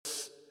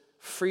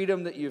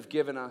freedom that you've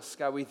given us.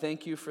 God, we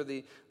thank you for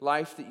the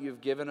life that you've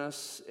given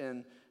us,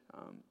 and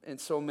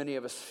so many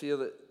of us feel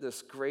that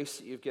this grace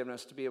that you've given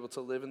us to be able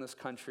to live in this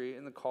country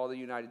and to call the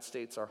United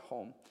States our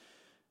home.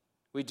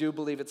 We do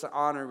believe it's an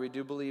honor. We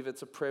do believe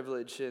it's a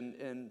privilege,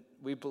 and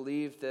we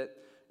believe that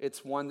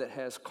it's one that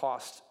has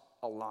cost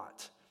a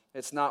lot.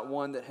 It's not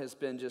one that has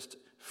been just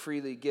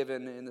freely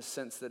given in the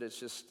sense that it's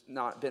just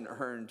not been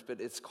earned,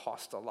 but it's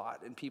cost a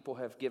lot, and people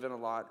have given a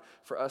lot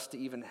for us to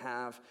even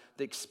have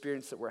the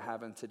experience that we're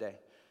having today.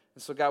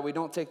 And so, God, we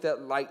don't take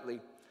that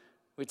lightly.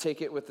 We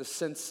take it with a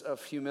sense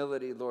of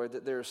humility, Lord,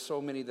 that there are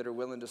so many that are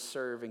willing to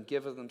serve and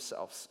give of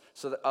themselves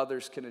so that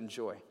others can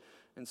enjoy.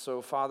 And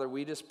so, Father,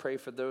 we just pray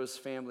for those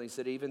families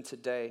that even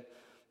today,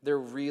 they're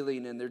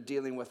reeling and they're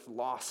dealing with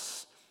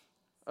loss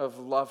of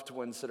loved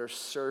ones that are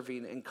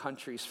serving in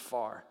countries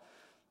far.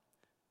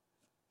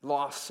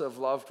 Loss of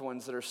loved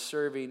ones that are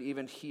serving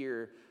even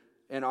here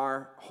in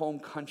our home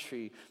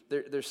country.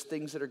 There's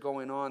things that are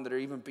going on that are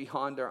even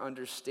beyond our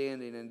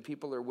understanding, and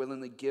people are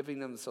willingly giving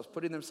themselves,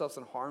 putting themselves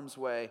in harm's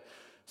way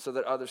so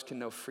that others can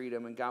know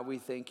freedom. And God, we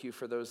thank you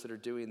for those that are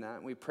doing that.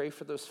 And we pray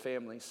for those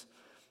families.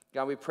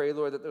 God, we pray,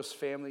 Lord, that those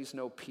families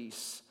know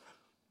peace.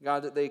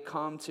 God, that they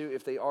come to,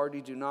 if they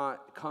already do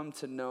not, come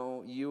to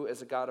know you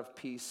as a God of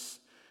peace.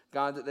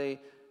 God, that they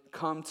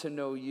come to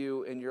know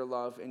you in your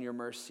love and your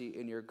mercy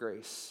and your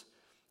grace.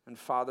 And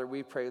Father,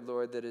 we pray,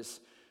 Lord, that as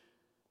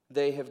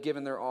they have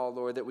given their all,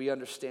 Lord, that we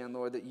understand,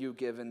 Lord, that you've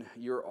given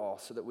your all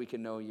so that we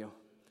can know you.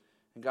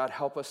 And God,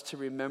 help us to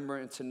remember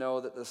and to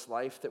know that this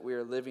life that we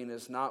are living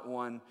is not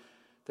one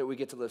that we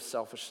get to live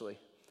selfishly,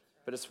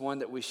 but it's one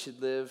that we should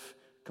live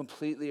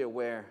completely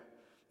aware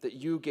that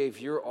you gave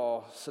your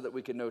all so that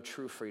we can know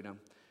true freedom,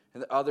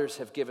 and that others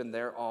have given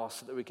their all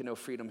so that we can know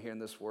freedom here in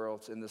this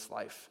world, in this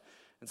life.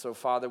 And so,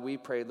 Father, we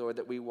pray, Lord,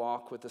 that we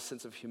walk with a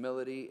sense of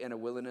humility and a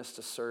willingness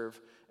to serve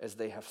as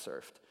they have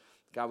served.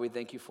 God, we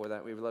thank you for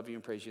that. We love you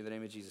and praise you in the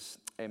name of Jesus.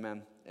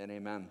 Amen and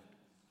amen.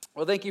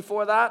 Well, thank you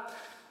for that.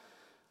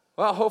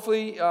 Well,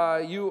 hopefully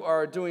you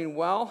are doing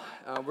well.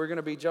 We're going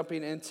to be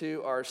jumping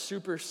into our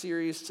super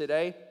series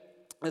today.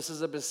 This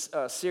is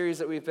a series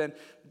that we've been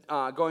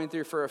going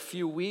through for a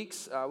few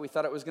weeks. We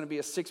thought it was going to be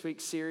a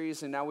 6-week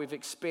series, and now we've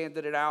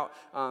expanded it out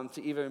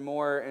to even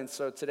more. And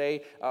so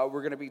today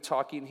we're going to be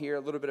talking here a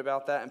little bit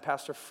about that, and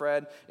Pastor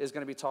Fred is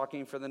going to be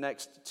talking for the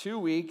next 2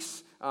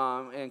 weeks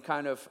and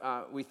kind of,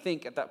 we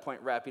think at that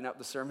point, wrapping up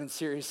the sermon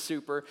series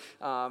super.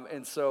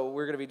 And so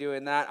we're going to be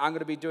doing that. I'm going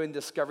to be doing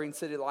Discovering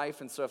City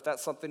Life, and so if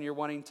that's something you're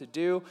wanting to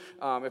do,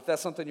 if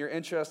that's something you're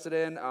interested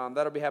in,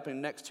 that'll be happening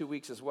the next 2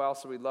 weeks as well.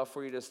 So we'd love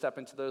for you to step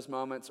into those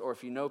moments, or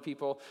if you know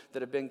people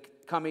that have been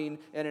coming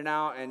in and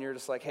out and you're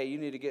just like, hey, you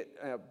need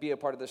to be a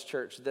part of this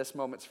church, this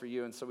moment's for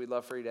you. And so we'd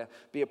love for you to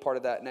be a part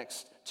of that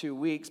next 2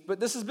 weeks. But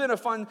this has been a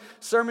fun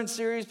sermon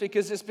series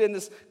because it's been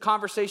this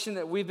conversation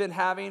that we've been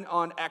having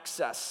on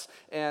excess.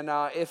 And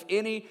if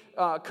any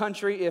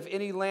country, if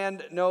any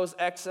land knows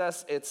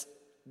excess, it's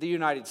the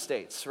United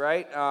States,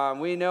 right?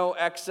 We know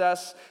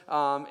excess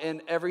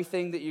in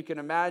everything that you can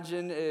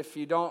imagine. If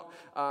you don't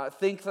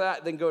think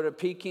that, then go to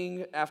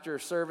Peking after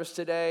service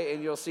today,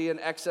 and you'll see an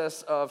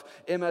excess of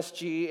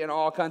MSG and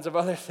all kinds of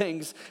other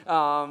things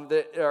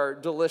that are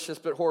delicious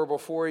but horrible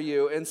for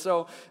you. And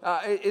so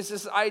it's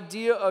this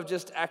idea of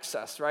just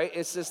excess, right?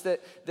 It's just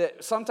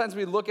that sometimes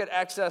we look at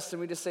excess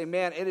and we just say,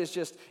 man,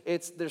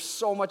 there's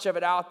so much of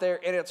it out there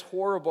and it's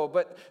horrible.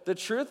 But the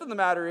truth of the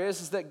matter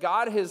is that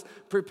God has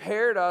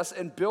prepared us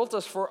and built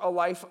us for a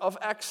life of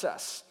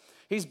excess.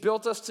 He's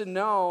built us to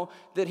know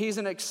that he's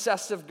an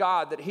excessive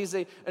God, that he's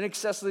an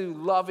excessively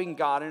loving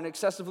God, an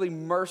excessively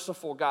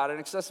merciful God, an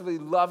excessively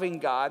loving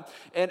God.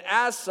 And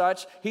as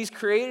such, he's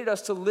created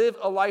us to live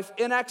a life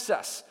in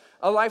excess.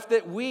 A life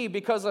that we,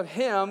 because of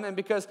him and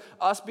because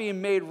us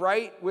being made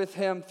right with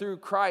him through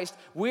Christ,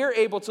 we're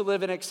able to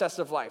live an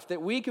excessive life.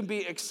 That we can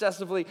be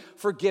excessively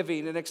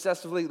forgiving and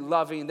excessively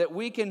loving. That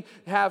we can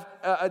have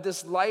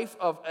this life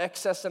of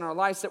excess in our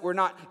lives, that we're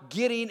not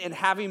getting and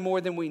having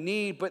more than we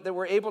need, but that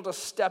we're able to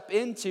step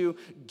into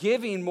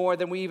giving more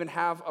than we even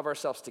have of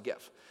ourselves to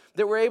give.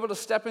 That we're able to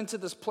step into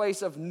this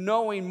place of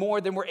knowing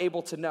more than we're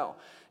able to know.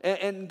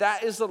 And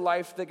that is the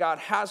life that God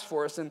has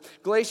for us. In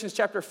Galatians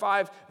chapter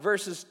 5,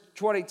 verses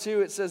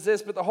 22, it says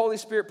this, but the Holy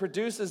Spirit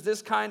produces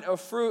this kind of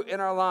fruit in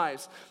our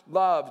lives: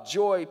 love,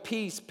 joy,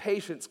 peace,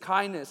 patience,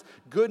 kindness,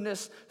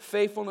 goodness,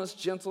 faithfulness,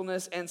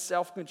 gentleness, and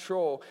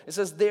self-control. It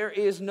says there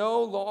is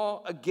no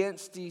law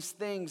against these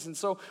things. And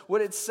so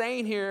what it's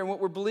saying here, and what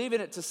we're believing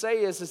it to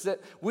say is that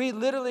we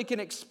literally can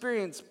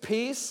experience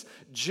peace,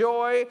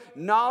 joy,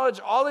 knowledge,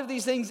 all of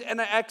these things in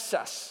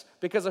excess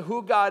because of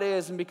who God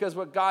is and because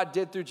what God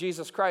did through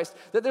Jesus Christ,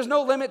 that there's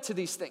no limit to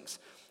these things.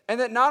 And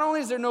that not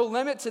only is there no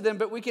limit to them,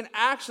 but we can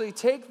actually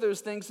take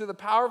those things through the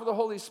power of the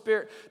Holy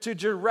Spirit to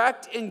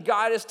direct and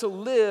guide us to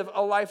live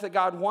a life that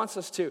God wants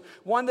us to.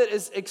 One that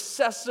is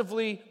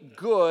excessively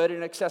good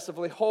and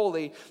excessively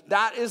holy.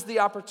 That is the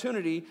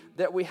opportunity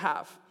that we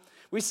have.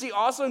 We see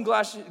also in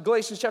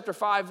Galatians chapter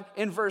 5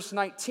 in verse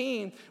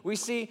 19, we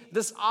see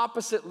this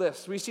opposite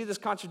list. We see this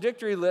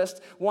contradictory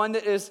list, one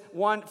that is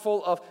one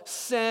full of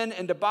sin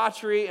and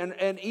debauchery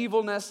and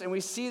evilness, and we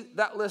see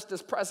that list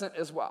is present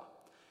as well.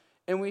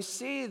 And we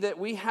see that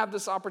we have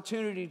this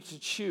opportunity to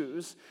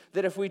choose,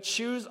 that if we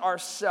choose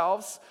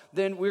ourselves,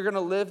 then we're going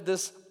to live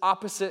this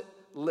opposite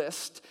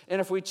list. And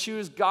if we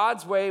choose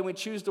God's way and we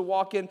choose to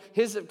walk in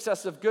his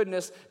excessive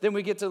goodness, then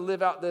we get to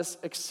live out this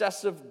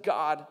excessive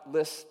God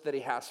list that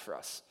he has for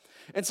us.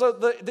 And so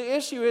the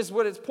issue is,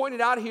 what it's pointed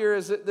out here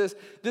is that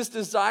this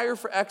desire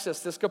for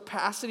excess, this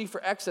capacity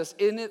for excess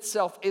in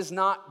itself is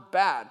not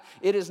bad.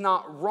 It is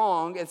not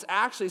wrong. It's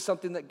actually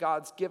something that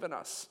God's given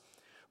us.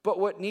 But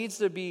what needs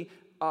to be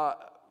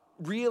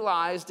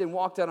realized and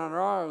walked out on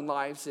our own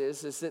lives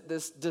is that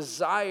this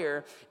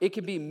desire, it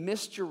can be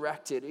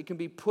misdirected. It can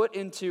be put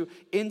into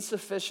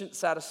insufficient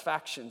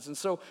satisfactions. And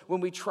so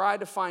when we try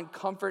to find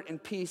comfort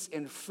and peace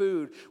in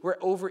food, we're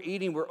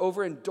overeating, we're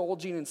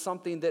overindulging in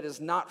something that is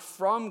not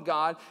from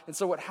God. And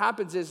so what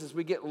happens is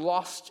we get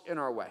lost in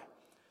our way.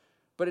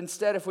 But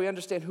instead, if we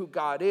understand who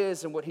God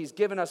is and what he's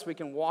given us, we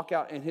can walk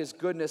out in his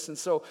goodness. And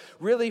so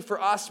really for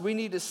us, we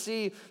need to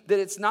see that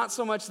it's not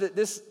so much that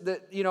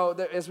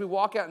that as we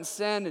walk out in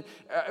sin,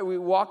 and we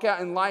walk out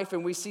in life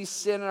and we see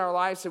sin in our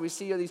lives and we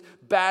see these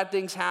bad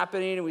things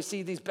happening and we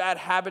see these bad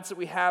habits that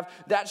we have,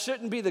 that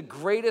shouldn't be the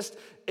greatest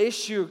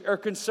issue or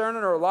concern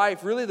in our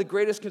life. Really, the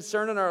greatest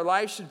concern in our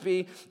life should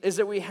be is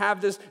that we have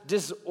this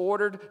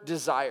disordered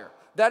desire.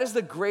 That is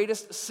the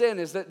greatest sin,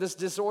 is that this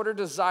disordered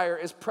desire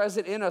is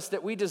present in us,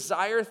 that we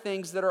desire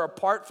things that are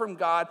apart from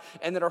God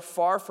and that are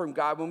far from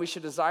God, when we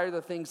should desire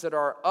the things that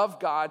are of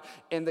God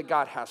and that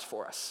God has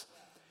for us.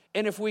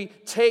 And if we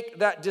take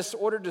that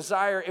disordered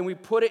desire and we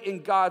put it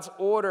in God's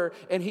order,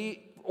 and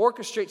he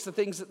orchestrates the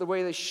things the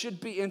way they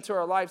should be into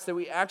our lives, that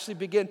we actually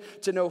begin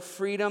to know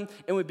freedom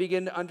and we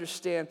begin to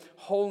understand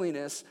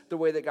holiness the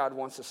way that God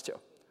wants us to.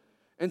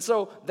 And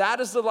so that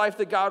is the life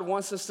that God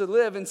wants us to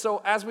live. And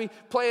so as we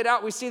play it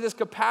out, we see this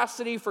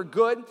capacity for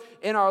good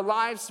in our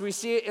lives. We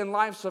see it in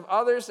lives of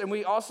others. And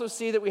we also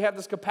see that we have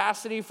this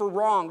capacity for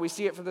wrong. We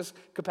see it for this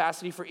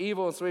capacity for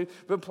evil. And so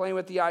we've been playing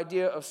with the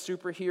idea of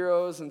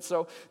superheroes. And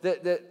so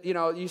that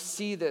you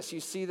see this. You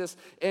see this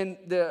in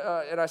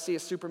and I see a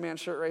Superman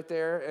shirt right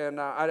there.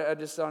 And I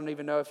just don't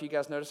even know if you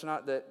guys noticed or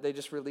not that they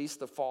just released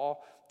the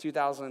fall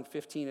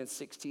 2015 and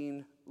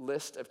 16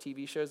 list of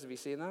TV shows. Have you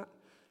seen that?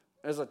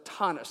 There's a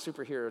ton of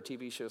superhero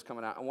TV shows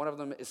coming out, and one of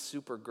them is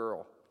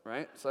Supergirl,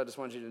 right? So I just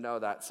wanted you to know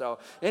that. So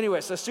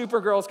anyway, so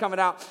Supergirl's coming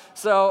out.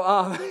 So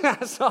I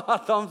saw a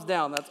thumbs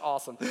down. That's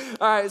awesome.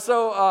 All right,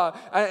 so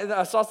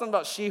I saw something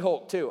about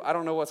She-Hulk, too. I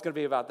don't know what's going to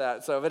be about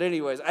that. So, but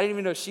anyways, I didn't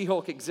even know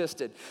She-Hulk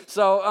existed.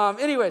 So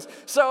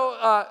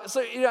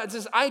it's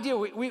this idea.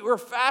 We're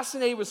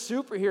fascinated with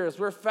superheroes.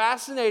 We're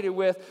fascinated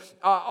with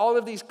all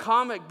of these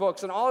comic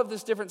books and all of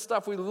this different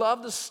stuff. We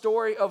love the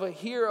story of a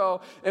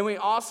hero, and we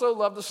also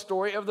love the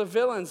story of the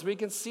villains. We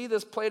can see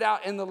this played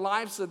out in the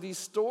lives of these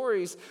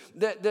stories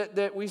that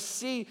we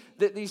see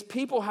that these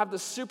people have the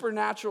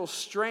supernatural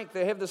strength.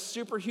 They have the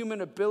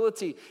superhuman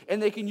ability,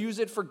 and they can use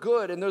it for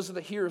good, and those are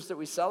the heroes that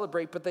we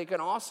celebrate, but they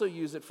can also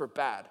use it for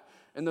bad,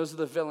 and those are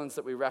the villains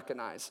that we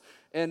recognize.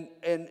 And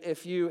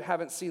if you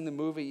haven't seen the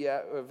movie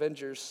yet,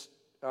 Avengers,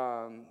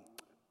 I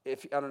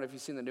don't know if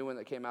you've seen the new one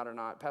that came out or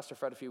not. Pastor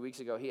Fred a few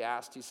weeks ago, he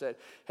said,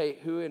 hey,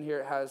 who in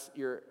here has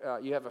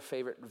you have a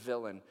favorite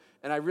villain?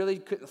 And I really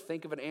couldn't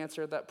think of an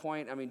answer at that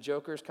point. I mean,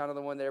 Joker's kind of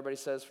the one that everybody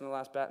says from the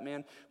last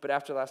Batman, but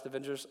after the last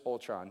Avengers,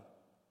 Ultron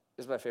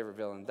is my favorite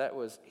villain.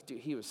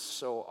 He was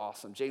so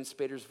awesome. James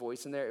Spader's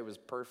voice in there, it was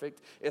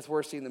perfect. It's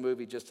worth seeing the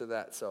movie just to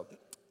that.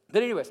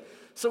 But anyways,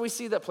 so we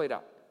see that played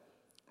out.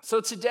 So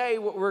today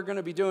what we're going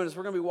to be doing is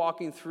we're going to be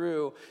walking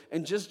through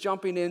and just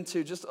jumping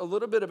into just a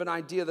little bit of an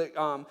idea that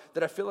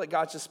I feel like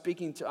God's just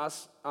speaking to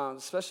us,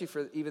 especially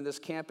for even this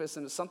campus,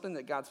 and it's something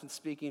that God's been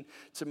speaking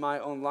to my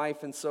own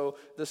life. And so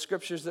the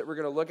scriptures that we're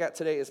going to look at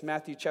today is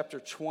Matthew chapter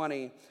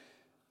 20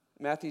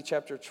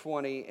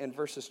 and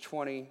verses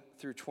 20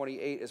 through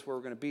 28 is where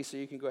we're going to be. So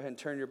you can go ahead and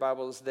turn your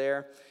Bibles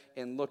there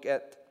and look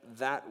at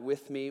that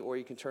with me, or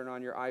you can turn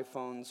on your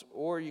iPhones,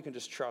 or you can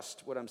just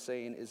trust what I'm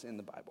saying is in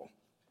the Bible.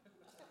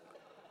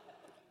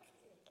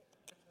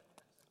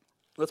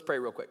 Let's pray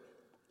real quick.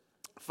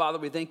 Father,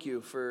 we thank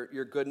you for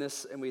your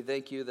goodness, and we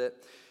thank you that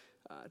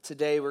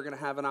today we're going to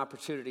have an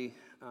opportunity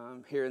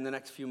here in the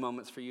next few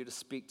moments for you to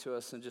speak to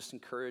us and just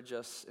encourage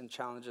us and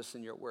challenge us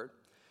in your word.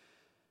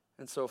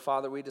 And so,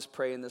 Father, we just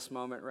pray in this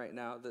moment right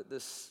now that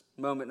this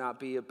moment not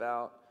be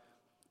about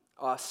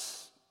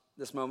us,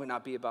 this moment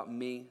not be about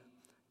me.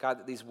 God,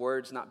 that these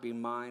words not be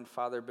mine,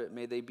 Father, but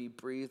may they be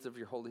breathed of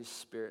your Holy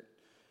Spirit.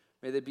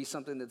 May they be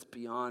something that's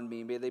beyond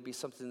me. May they be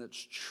something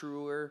that's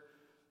truer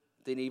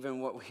than even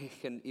what we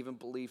can even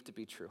believe to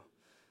be true.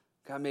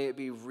 God, may it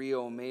be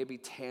real. May it be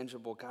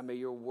tangible. God, may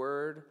your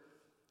word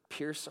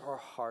pierce our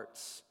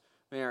hearts.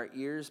 May our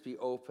ears be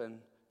open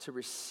to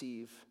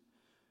receive.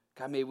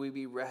 God, may we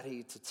be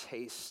ready to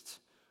taste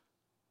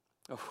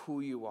of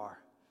who you are.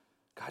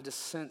 God, to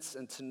sense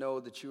and to know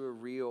that you are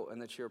real and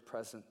that you are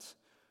present.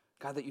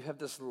 God, that you have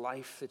this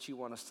life that you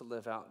want us to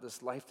live out,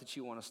 this life that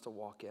you want us to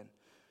walk in.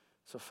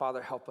 So, Father,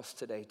 help us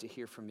today to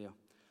hear from you.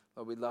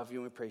 Lord, we love you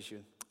and we praise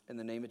you. In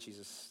the name of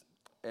Jesus,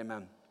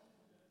 amen.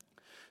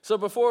 So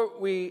before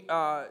we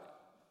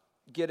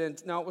get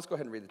into, no, let's go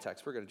ahead and read the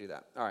text. We're going to do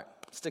that. All right,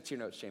 stick to your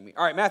notes, Jamie.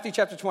 All right, Matthew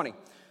chapter 20.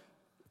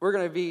 We're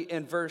going to be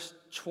in verse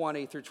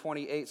 20 through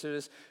 28, so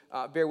just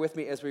bear with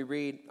me as we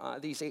read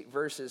these 8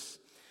 verses.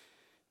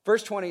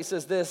 Verse 20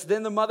 says this,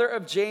 "Then the mother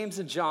of James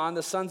and John,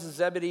 the sons of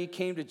Zebedee,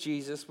 came to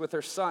Jesus with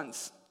her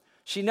sons.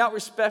 She knelt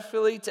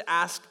respectfully to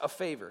ask a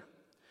favor.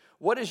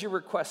 'What is your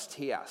request?'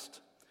 he asked.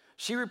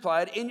 She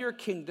replied, 'In your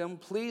kingdom,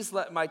 please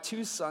let my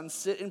 2 sons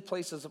sit in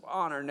places of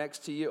honor next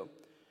to you,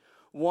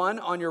 one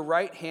on your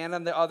right hand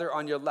and the other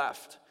on your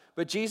left.'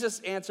 But Jesus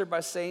answered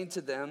by saying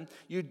to them,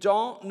 'You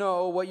don't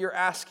know what you're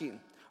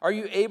asking. Are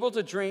you able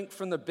to drink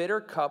from the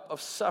bitter cup of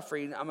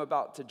suffering I'm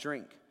about to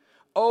drink?'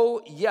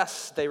 'Oh,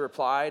 yes,' they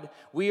replied,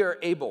 'we are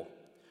able.'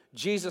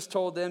 Jesus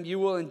told them, 'You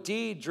will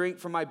indeed drink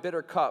from my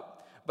bitter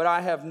cup, but I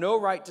have no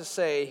right to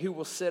say who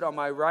will sit on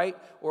my right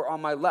or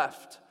on my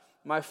left.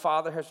 My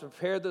Father has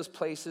prepared those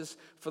places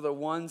for the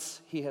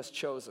ones he has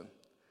chosen.'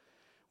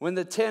 When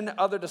the 10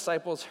 other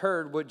disciples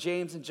heard what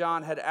James and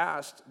John had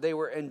asked, they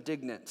were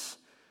indignant.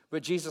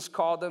 But Jesus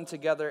called them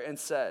together and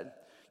said,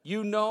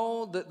 'You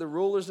know that the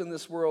rulers in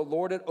this world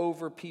lord it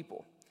over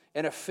people,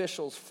 and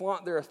officials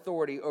flaunt their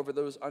authority over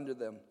those under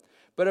them.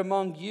 But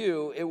among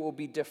you it will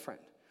be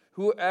different.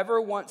 Whoever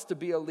wants to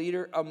be a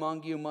leader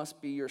among you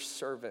must be your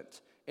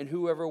servant, and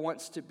whoever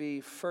wants to be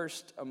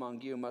first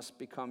among you must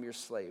become your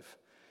slave.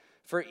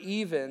 For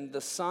even the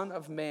Son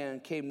of Man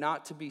came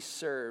not to be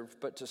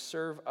served, but to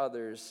serve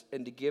others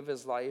and to give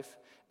his life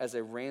as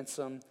a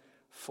ransom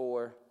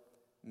for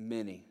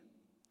many.'"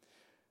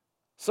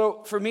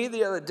 So for me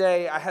the other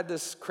day, I had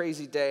this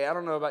crazy day. I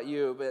don't know about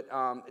you,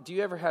 but do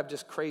you ever have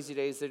just crazy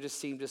days that just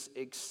seem just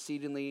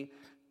exceedingly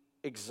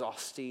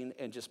exhausting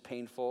and just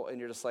painful, and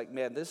you're just like,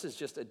 man, this is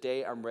just a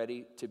day I'm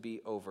ready to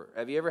be over?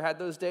 Have you ever had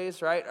those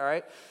days, right? All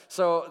right.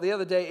 So the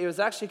other day, it was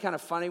actually kind of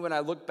funny when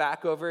I looked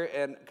back over it,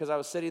 and because I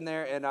was sitting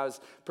there and I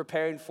was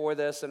preparing for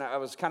this, and I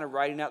was kind of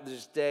writing out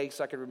this day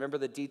so I could remember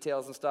the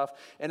details and stuff.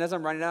 And as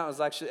I'm writing out, I was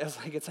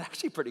like, it's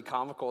actually pretty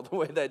comical the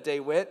way that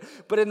day went.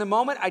 But in the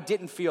moment, I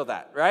didn't feel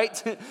that,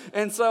 right?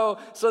 And so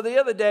the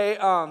other day,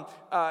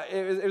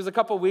 it was a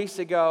couple weeks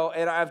ago,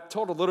 and I've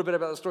told a little bit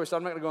about the story, so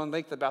I'm not going to go in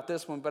length about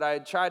this one, but I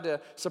tried to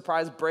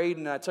surprise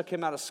Braden, and I took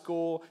him out of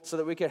school so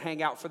that we could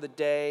hang out for the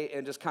day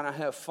and just kind of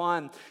have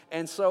fun.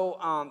 And so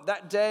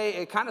that day,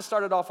 it kind of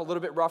started off a little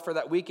bit rougher.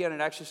 That weekend,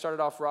 it actually started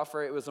off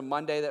rougher. It was a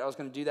Monday that I was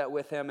going to do that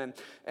with him,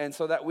 and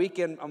so that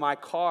weekend, my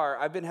car,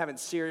 I've been having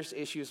serious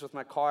issues with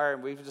my car,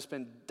 and we've just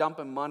been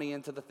dumping money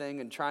into the thing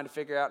and trying to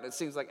figure out, and it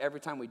seems like every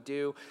time we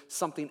do,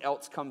 something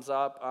else comes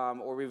up,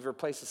 or we've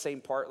replaced the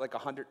same part like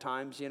 100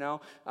 times, you know?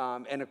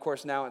 And of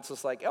course now it's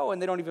just like, oh, and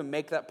they don't even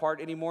make that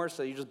part anymore,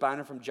 so you're just buying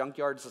it from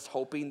junkyards just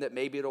hoping that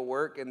maybe it'll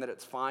work and that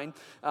it's fine.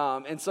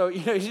 And so,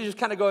 you know, you're just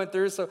kind of going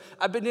through. So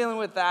I've been dealing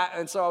with that,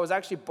 and so I was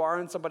actually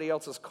borrowing somebody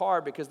else's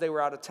car because they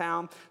were out of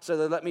town, so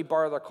they let me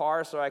borrow their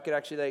car so I could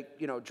actually,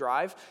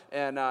 drive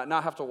and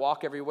not have to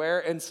walk everywhere.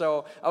 And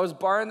so I was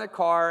borrowing the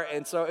car,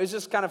 and so it was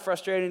just kind of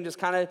frustrating,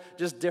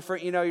 just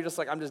different, you know, you're just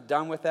like, I'm just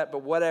done with that,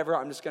 but whatever,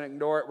 I'm just going to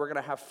ignore it. We're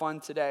going to have fun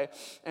today.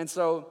 And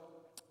so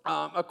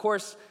of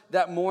course,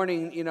 that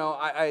morning, you know,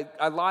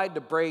 I lied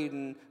to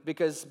Braden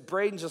because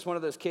Braden's just one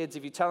of those kids,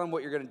 if you tell him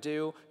what you're going to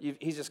do,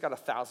 he's just got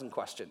 1,000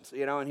 questions,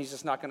 you know, and he's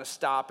just not going to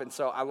stop. And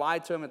so I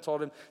lied to him and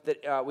told him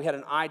that we had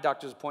an eye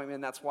doctor's appointment,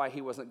 and that's why he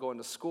wasn't going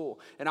to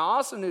school. And I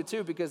also knew,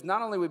 too, because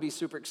not only would he be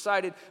super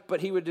excited, but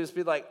he would just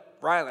be like,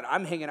 Rylan,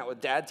 I'm hanging out with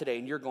Dad today,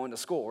 and you're going to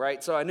school,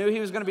 right? So I knew he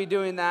was going to be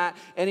doing that,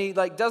 and he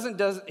doesn't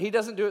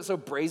do it so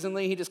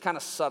brazenly. He just kind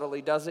of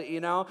subtly does it,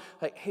 you know,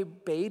 like, hey,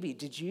 baby,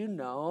 did you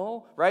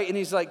know, right? And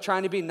he's like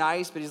trying to be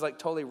nice, but he's like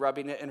totally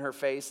rubbing it in her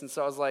face. And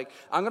so I was like,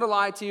 I'm going to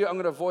lie to you. I'm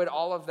going to avoid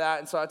all of that.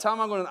 And so I tell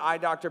him I'm going to the eye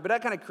doctor, but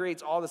that kind of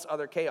creates all this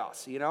other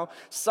chaos, you know.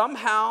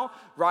 Somehow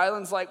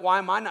Rylan's like, why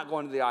am I not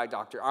going to the eye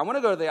doctor? I want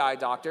to go to the eye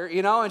doctor,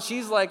 you know, and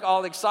she's like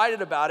all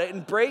excited about it.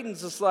 And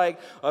Braden's just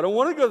like, I don't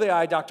want to go to the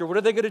eye doctor. What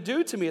are they going to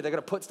do to me? Are they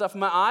going to put stuff in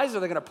my eyes?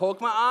 Are they going to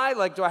poke my eye?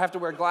 Like, do I have to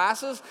wear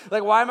glasses?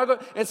 Like, why am I going?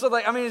 And so,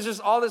 like, I mean, it's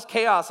just all this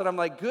chaos. And I'm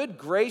like, good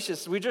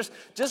gracious, we just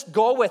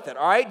go with it,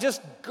 all right?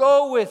 Just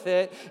go with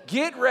it.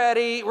 Get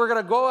ready. We're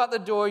going to go out the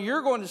door.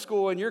 You're going to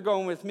school, and you're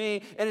going with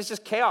me. And it's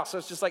just chaos. So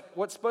it's just like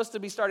what's supposed to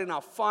be starting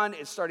off fun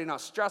is starting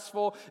off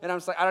stressful. And I'm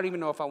just like, I don't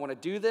even know if I want to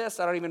do this.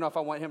 I don't even know if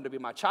I want him to be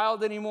my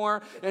child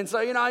anymore. And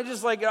so, you know, I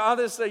just like all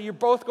this, you're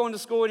both going to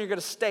school, and you're going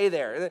to stay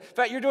there. In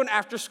fact, you're doing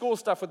after school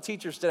stuff with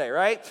teachers today,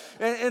 right?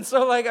 And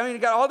so, like, I mean, you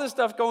got all this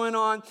stuff going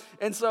on.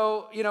 And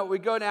so, you know, we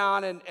go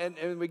down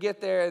and we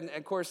get there. And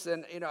of course,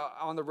 then, you know,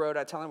 on the road,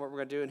 I tell him what we're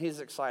going to do. And he's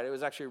excited. It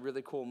was actually a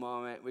really cool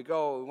moment. We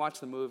go, we watch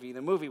the movie.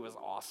 The movie was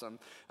awesome.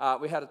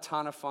 We had a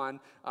ton of fun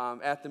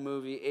at the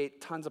movie, ate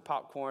tons of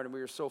popcorn, and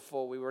we were so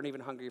full. We weren't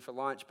even hungry for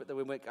lunch. But then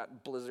we went and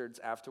got blizzards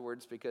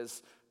afterwards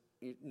because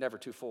you're never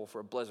too full for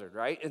a blizzard,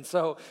 right? And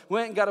so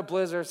went and got a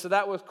blizzard. So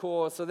that was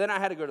cool. So then I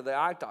had to go to the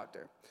eye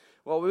doctor.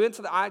 Well, we went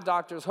to the eye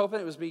doctor. I was hoping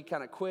it was be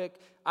kind of quick.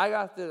 I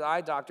got to the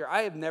eye doctor.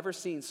 I have never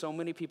seen so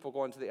many people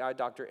going to the eye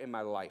doctor in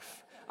my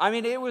life. I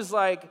mean, it was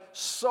like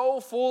so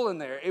full in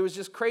there. It was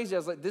just crazy. I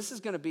was like, this is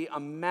going to be a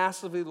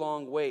massively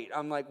long wait.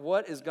 I'm like,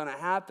 what is going to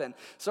happen?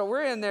 So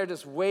we're in there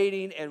just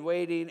waiting and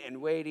waiting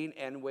and waiting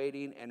and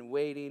waiting and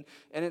waiting.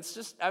 And it's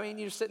just, I mean,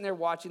 you're sitting there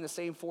watching the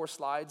same 4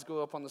 slides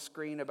go up on the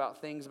screen about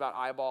things about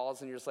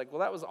eyeballs. And you're just like, well,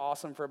 that was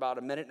awesome for about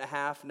a minute and a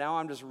half. Now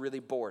I'm just really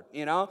bored,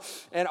 you know?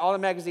 And all the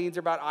magazines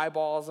are about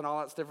eyeballs and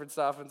all that different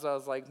stuff. And so I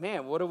was like,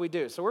 man, what do we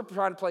do? So we're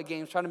trying to play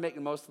games, trying to make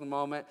the most of the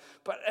moment.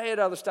 But I had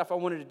other stuff I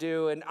wanted to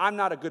do. And I'm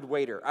not a good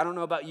waiter. I don't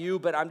know about you,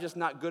 but I'm just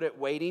not good at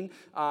waiting,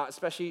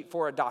 especially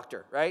for a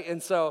doctor, right?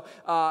 And so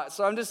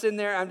I'm just in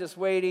there, I'm just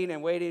waiting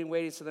and waiting and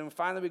waiting. So then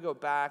finally we go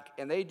back,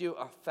 and they do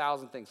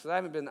 1,000 things. So I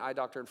haven't been to the eye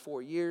doctor in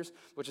 4 years,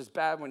 which is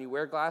bad when you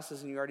wear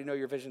glasses and you already know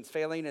your vision's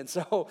failing. And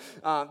so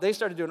they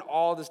started doing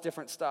all this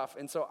different stuff.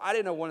 And so I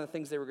didn't know one of the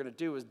things they were going to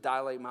do was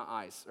dilate my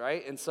eyes,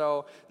 right? And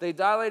so they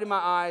dilated my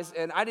eyes,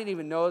 and I didn't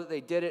even know that they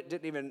did it,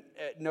 didn't even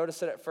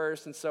notice it at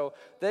first. And so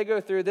they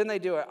go through, then they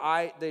do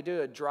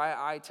a dry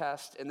eye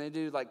test, and they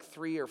do like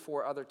 3 or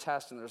 4 other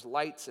tests, and there's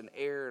lights and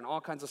air and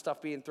all kinds of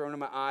stuff being thrown in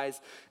my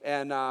eyes,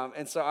 and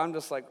so I'm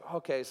just like,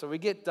 okay. So we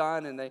get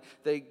done, and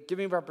they give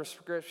me my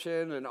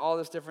prescription and all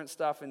this different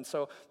stuff, and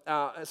so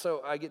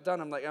I get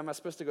done. I'm like, am I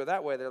supposed to go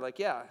that way? They're like,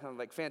 yeah. I'm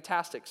like,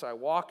 fantastic. So I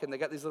walk, and they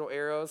got these little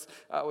arrows,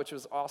 which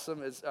was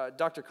awesome. Is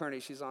Dr. Kearney?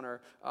 She's on our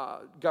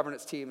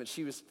governance team, and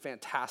she was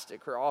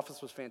fantastic. Her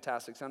office was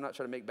fantastic. So I'm not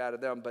trying to make bad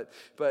of them, but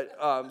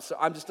so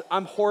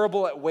I'm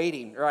horrible at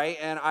waiting, right?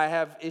 And I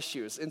have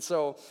issues, and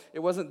so it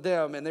wasn't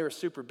them, and they were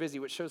super busy,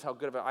 which shows how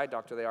good of an eye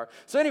doctor they are.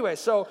 So anyway,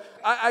 so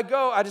I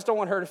go. I just don't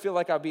want her to feel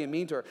like I'm being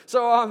mean to her.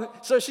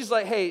 So she's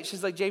like, hey,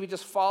 Jamie,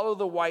 just follow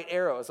the white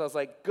arrows. I was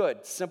like,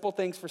 good. Simple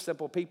things for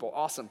simple people.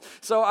 Awesome.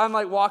 So I'm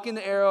like walking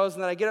the arrows,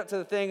 and then I get up to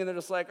the thing, and they're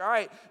just like, all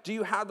right, do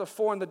you have the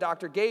form the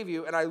doctor gave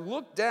you? And I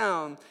look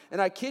down,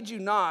 and I kid you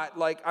not,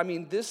 like, I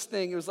mean, this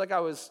thing, it was like I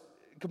was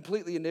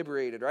completely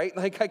inebriated, right?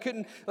 Like I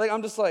couldn't, like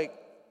I'm just like,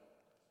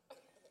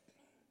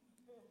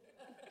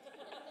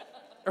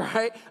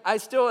 right? I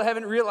still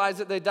haven't realized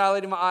that they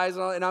dilated my eyes,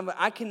 and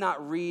I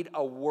cannot read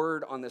a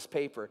word on this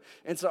paper.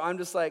 And so I'm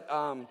just like,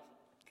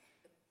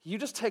 you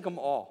just take them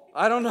all.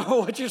 I don't know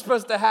what you're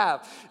supposed to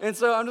have. And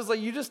so I'm just like,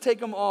 you just take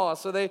them all.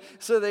 So they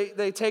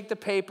take the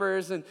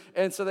papers, and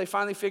so they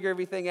finally figure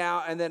everything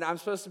out. And then I'm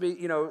supposed to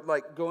be,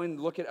 like going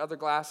to look at other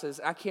glasses.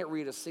 I can't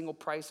read a single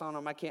price on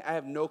them. I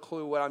have no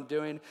clue what I'm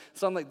doing.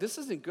 So I'm like, this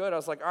isn't good. I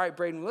was like, all right,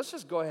 Braden, let's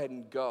just go ahead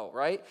and go,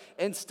 right?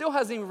 And still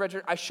hasn't even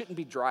registered. I shouldn't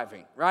be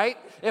driving, right?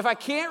 If I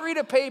can't read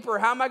a paper,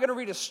 how am I going to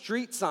read a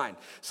street sign?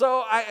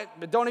 So I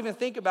don't even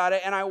think about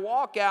it. And I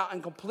walk out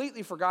and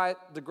completely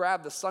forgot to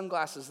grab the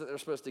sunglasses that they're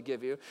supposed to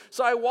give you.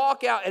 So I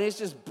walk out, and it's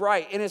just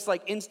bright, and it's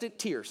like instant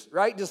tears,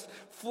 right? Just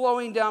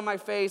flowing down my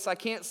face. I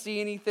can't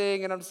see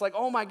anything, and I'm just like,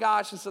 oh my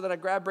gosh. And so then I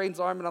grab Braden's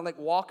arm, and I'm like,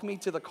 walk me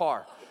to the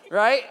car,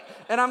 right?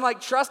 And I'm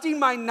like trusting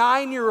my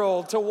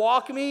 9-year-old to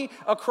walk me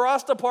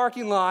across the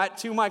parking lot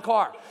to my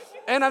car.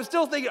 And I'm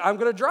still thinking, I'm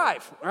going to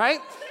drive, right?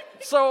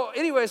 So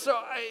anyway,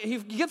 he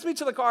gets me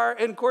to the car,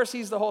 and of course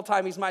he's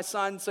my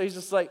son, so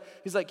he's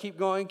like, keep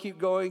going, keep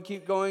going,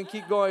 keep going,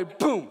 keep going,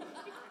 boom.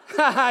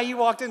 You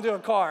walked into a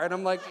car, and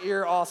I'm like,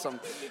 you're awesome.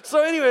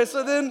 So anyway,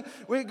 so then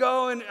we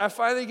go, and I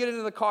finally get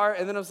into the car,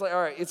 and then I was like, all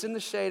right, it's in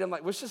the shade. I'm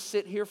like, let's just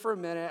sit here for a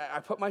minute.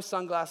 I put my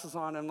sunglasses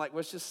on, and I'm like,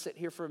 let's just sit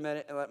here for a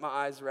minute and let my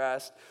eyes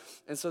rest.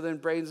 And so then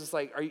Braden's just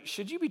like,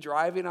 should you be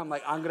driving? I'm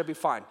like, I'm going to be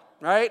fine.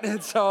 Right?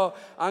 And so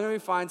I'm going to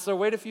be fine. So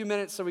wait a few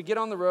minutes. So we get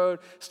on the road,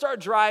 start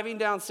driving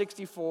down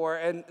 64.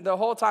 And the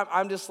whole time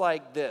I'm just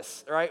like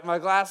this, right? My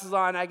glasses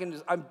on.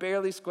 I'm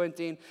barely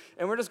squinting.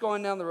 And we're just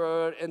going down the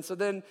road. And so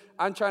then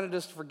I'm trying to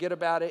just forget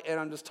about it. And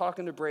I'm just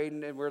talking to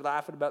Braden, and we're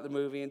laughing about the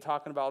movie and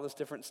talking about all this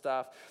different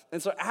stuff.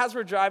 And so as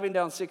we're driving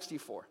down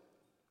 64,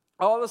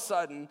 all of a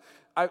sudden,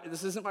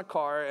 this isn't my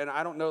car, and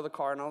I don't know the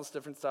car and all this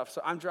different stuff.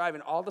 So I'm driving.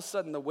 All of a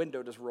sudden, the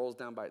window just rolls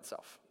down by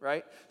itself,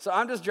 right? So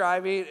I'm just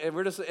driving, and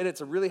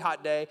it's a really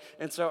hot day.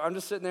 And so I'm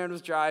just sitting there and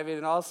just driving,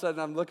 and all of a sudden,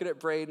 I'm looking at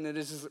Braden, and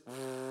it's just,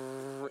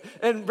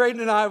 and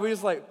Braden and I, we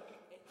just like,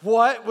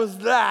 what was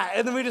that?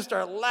 And then we just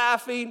start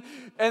laughing,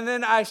 and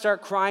then I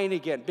start crying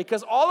again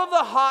because all of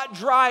the hot,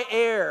 dry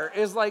air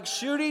is like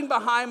shooting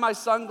behind my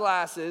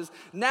sunglasses.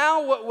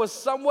 Now what was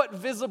somewhat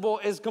visible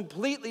is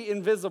completely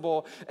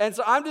invisible. And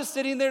so I'm just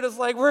sitting there just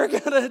like, we're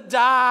going to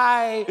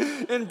die.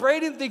 And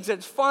Braden thinks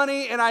it's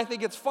funny, and I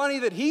think it's funny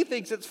that he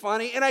thinks it's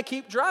funny, and I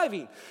keep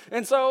driving.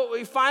 And so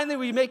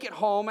we make it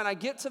home, and I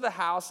get to the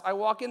house. I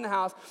walk in the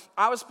house.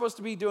 I was supposed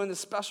to be doing this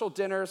special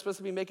dinner, supposed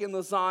to be making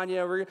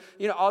lasagna,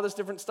 all this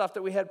different stuff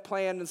that we had had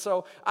planned. And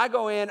so I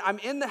go in, I'm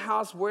in the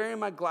house wearing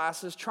my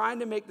glasses, trying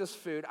to make this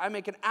food. I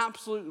make an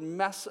absolute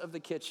mess of the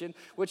kitchen,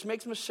 which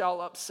makes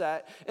Michelle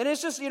upset. And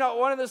it's just,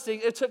 one of those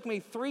things, it took me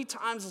 3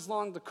 times as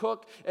long to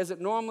cook as it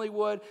normally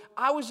would.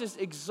 I was just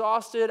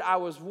exhausted. I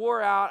was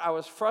wore out. I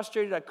was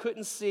frustrated. I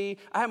couldn't see.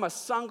 I had my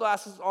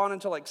sunglasses on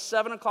until like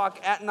 7 o'clock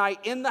at night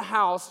in the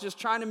house, just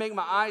trying to make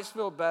my eyes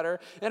feel better.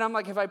 And I'm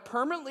like, have I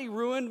permanently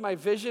ruined my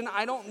vision?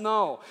 I don't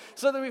know.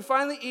 So then we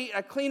finally eat.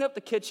 I clean up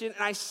the kitchen,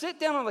 and I sit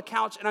down on the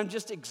couch, and I'm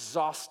just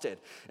exhausted.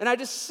 And I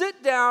just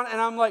sit down,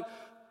 and I'm like,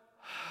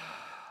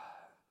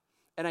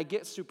 and I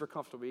get super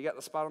comfortable. You got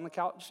the spot on the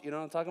couch? You know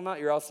what I'm talking about?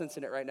 You're all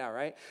sensing it right now,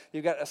 right?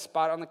 You've got a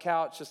spot on the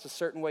couch, just a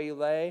certain way you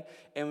lay,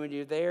 and when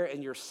you're there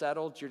and you're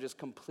settled, you're just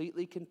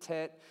completely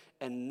content,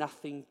 and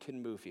nothing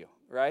can move you,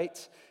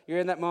 right? You're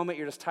in that moment,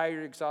 you're just tired,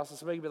 you're exhausted.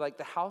 Somebody could be like,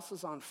 the house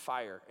is on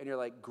fire, and you're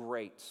like,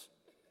 great.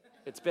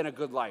 It's been a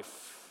good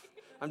life.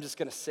 I'm just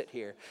going to sit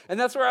here. And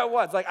that's where I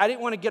was. Like, I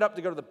didn't want to get up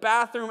to go to the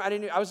bathroom.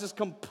 I was just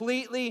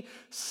completely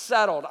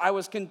settled. I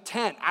was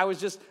content. I was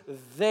just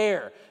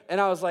there.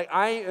 And I was like,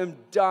 I am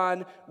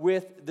done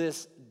with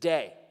this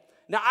day.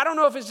 Now, I don't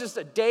know if it's just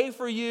a day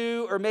for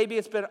you, or maybe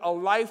it's been a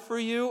life for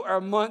you, or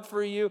a month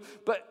for you,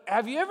 but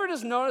have you ever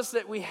just noticed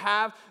that we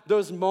have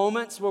those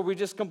moments where we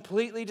just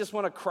completely just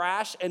want to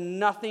crash and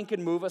nothing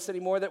can move us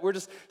anymore, that we're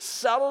just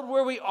settled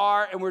where we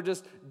are and we're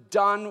just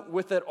done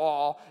with it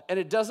all, and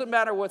it doesn't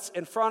matter what's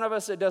in front of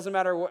us, it doesn't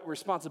matter what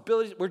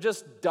responsibilities, we're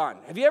just done.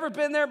 Have you ever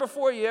been there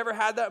before? You ever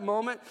had that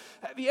moment?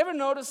 Have you ever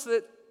noticed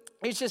that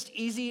it's just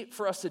easy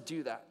for us to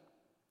do that?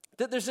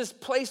 That there's this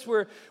place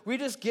where we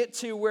just get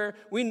to where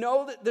we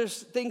know that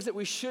there's things that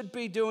we should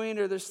be doing,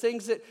 or there's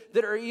things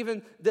that are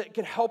even that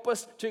could help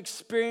us to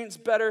experience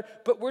better,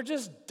 but we're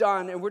just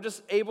done and we're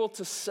just able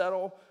to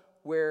settle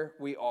where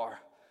we are.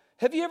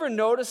 Have you ever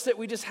noticed that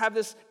we just have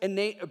this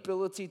innate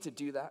ability to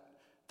do that?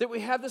 That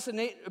we have this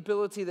innate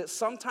ability that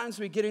sometimes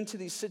we get into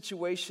these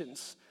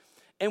situations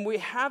and we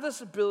have this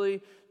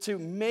ability to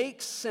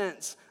make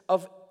sense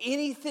of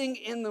anything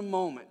in the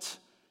moment.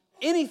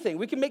 Anything.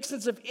 We can make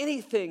sense of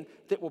anything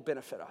that will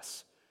benefit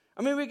us.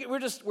 I mean,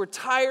 we're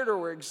tired, or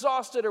we're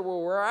exhausted, or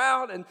we're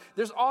out, and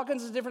there's all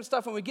kinds of different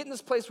stuff. And we get in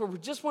this place where we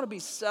just want to be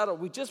settled.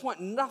 We just want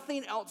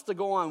nothing else to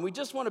go on. We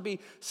just want to be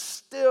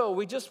still.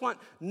 We just want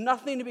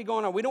nothing to be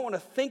going on. We don't want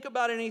to think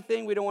about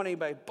anything. We don't want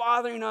anybody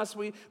bothering us.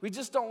 We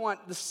just don't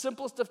want the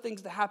simplest of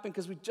things to happen,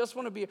 because we just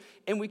want to be,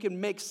 and we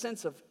can make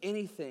sense of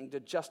anything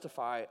to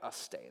justify us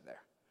staying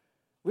there.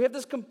 We have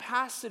this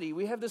capacity,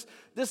 we have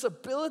this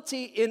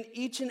ability in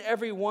each and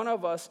every one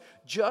of us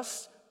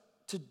just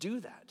to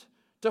do that,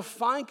 to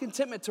find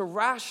contentment, to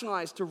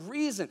rationalize, to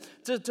reason,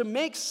 to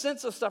make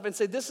sense of stuff and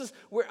say, this is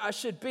where I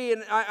should be.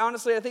 And I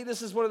think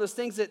this is one of those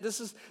things that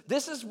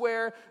this is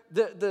where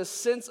the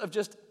sense of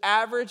just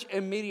average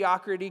and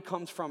mediocrity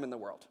comes from in the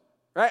world.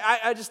 Right?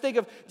 I just think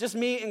of just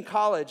me in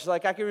college.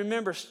 Like, I can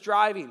remember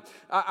striving.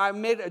 I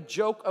made a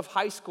joke of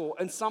high school,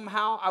 and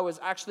somehow I was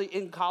actually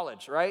in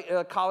college, right?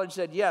 College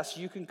said, yes,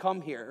 you can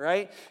come here,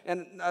 right?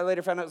 And I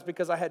later found out it was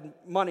because I had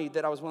money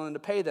that I was willing to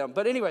pay them.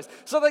 But anyways,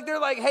 so like they're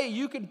like, hey,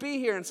 you can be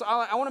here. And so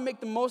I want to make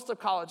the most of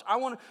college. I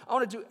want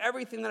to do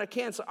everything that I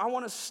can. So I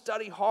want to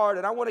study hard,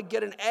 and I want to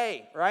get an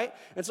A, right?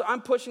 And so I'm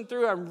pushing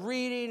through. I'm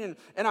reading,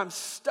 and I'm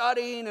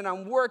studying, and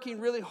I'm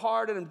working really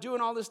hard, and I'm doing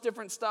all this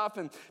different stuff.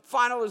 And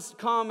final has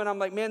come, and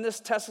I'm like, man, this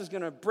test is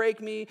going to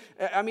break me.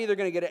 I'm either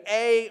going to get an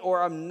A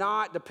or I'm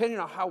not, depending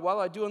on how well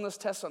I do on this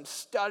test. I'm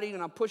studying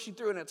and I'm pushing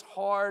through, and it's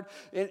hard.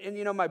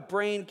 And my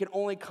brain can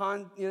only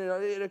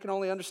it can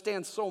only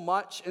understand so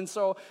much. And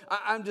so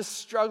I'm just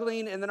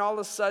struggling. And then all of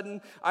a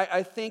sudden,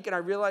 I think and I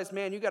realize,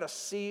 man, you got a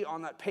C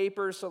on that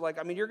paper. So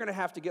you're going to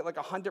have to get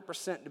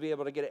 100% to be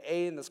able to get an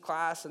A in this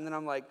class. And then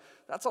I'm like,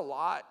 that's a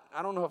lot.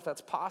 I don't know if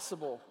that's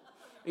possible.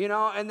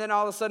 And then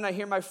all of a sudden I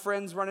hear my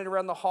friends running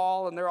around the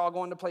hall, and they're all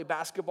going to play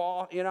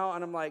basketball, and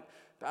I'm like,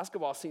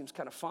 basketball seems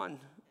kind of fun.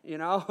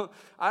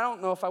 I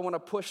don't know if I want to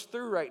push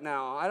through right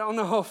now. I don't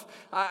know if,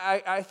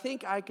 I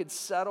think I could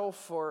settle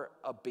for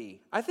a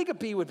B. I think a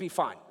B would be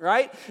fine,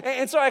 right?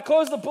 And so I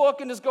close the book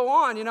and just go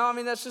on,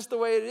 that's just the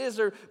way it is.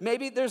 Or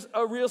maybe there's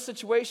a real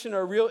situation or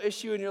a real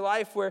issue in your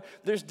life where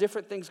there's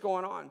different things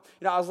going on.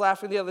 I was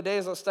laughing the other day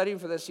as I was studying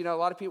for this, a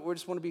lot of people, we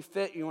just want to be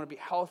fit, you want to be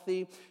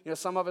healthy.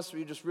 Some of us,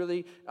 we just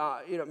really,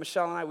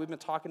 Michelle and I, we've been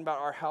talking about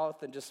our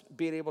health and just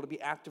being able to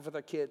be active with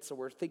our kids. So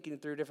we're thinking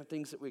through different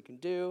things that we can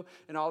do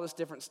and all this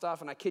different stuff.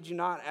 And I kid you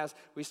not, as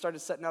we started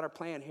setting out our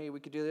plan, hey, we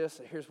could do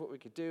this, here's what we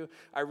could do.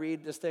 I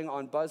read this thing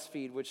on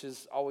BuzzFeed, which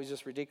is always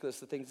just ridiculous,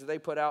 the things that they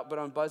put out, but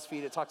on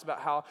BuzzFeed, it talks about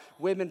how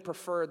women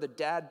prefer the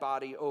dad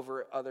body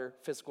over other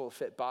physical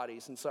fit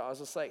bodies. And so I was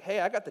just like, hey,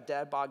 I got the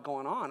dad bod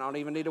going on. I don't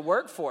even need to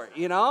work for it,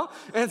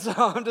 And so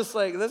I'm just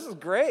like, this is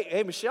great.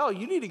 Hey, Michelle,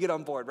 you need to get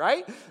on board,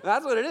 right? And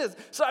that's what it is.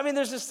 So,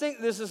 there's this thing,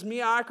 there's this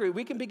mediocrity.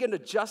 We can begin to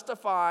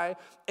justify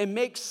and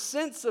make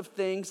sense of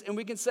things, and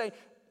we can say,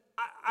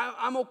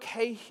 I'm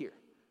okay here.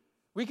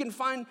 We can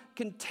find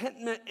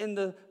contentment in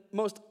the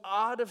most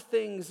odd of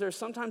things. They're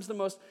sometimes the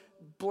most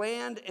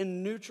bland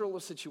and neutral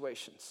of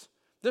situations.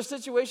 There's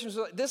situations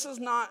where this is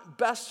not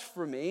best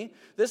for me.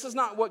 This is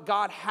not what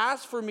God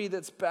has for me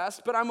that's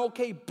best, but I'm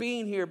okay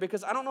being here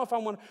because I don't know if I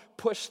want to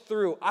push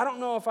through. I don't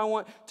know if I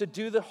want to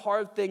do the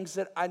hard things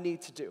that I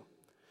need to do.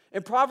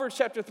 In Proverbs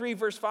chapter 3,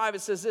 verse 5,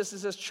 it says this. It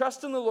says,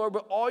 trust in the Lord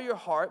with all your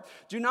heart.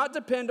 Do not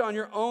depend on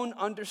your own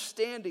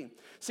understanding.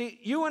 See,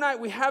 you and I,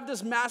 we have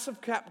this massive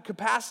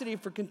capacity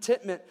for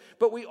contentment,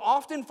 but we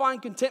often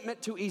find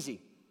contentment too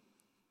easy.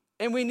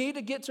 And we need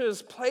to get to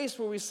this place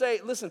where we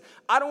say, listen,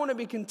 I don't want to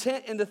be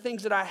content in the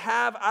things that I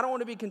have. I don't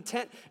want to be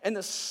content in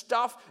the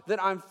stuff that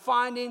I'm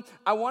finding.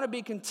 I want to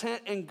be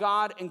content in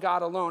God and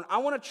God alone. I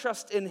want to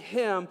trust in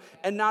Him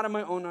and not in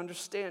my own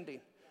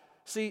understanding.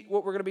 See,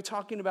 what we're going to be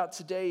talking about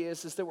today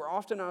is that we're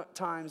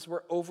oftentimes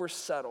we're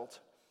oversettled.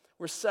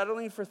 We're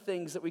settling for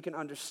things that we can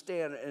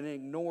understand and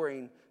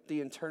ignoring the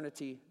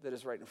eternity that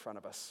is right in front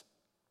of us.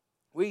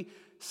 We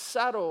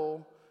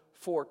settle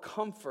for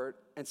comfort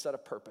instead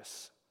of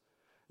purpose.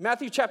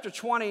 Matthew chapter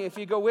 20, if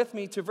you go with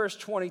me to verse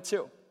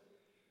 22.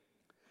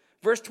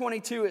 Verse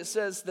 22, it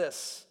says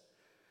this.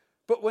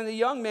 But when the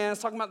young man,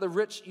 it's talking about the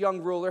rich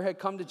young ruler, had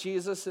come to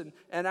Jesus and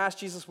asked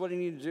Jesus what he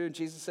needed to do, and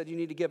Jesus said, you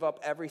need to give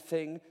up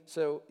everything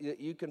so that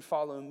you can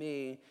follow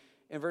me.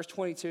 In verse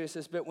 22, it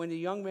says, but when the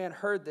young man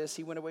heard this,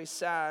 he went away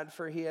sad,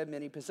 for he had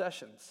many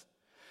possessions.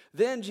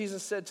 Then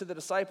Jesus said to the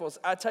disciples,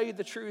 I tell you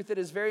the truth, it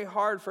is very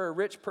hard for a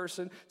rich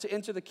person to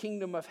enter the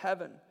kingdom of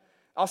heaven.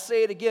 I'll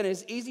say it again,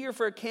 it's easier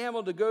for a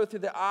camel to go through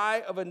the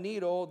eye of a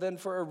needle than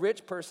for a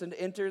rich person to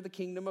enter the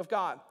kingdom of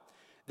God.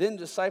 Then the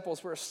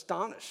disciples were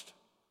astonished.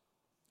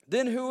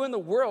 Then who in the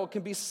world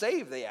can be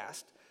saved, they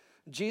asked.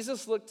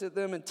 Jesus looked at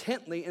them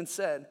intently and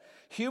said,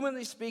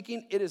 humanly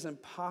speaking, it is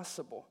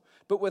impossible,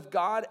 but with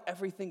God,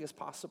 everything is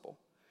possible.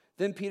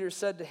 Then Peter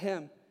said to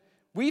him,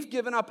 we've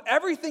given up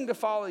everything to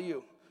follow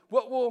you.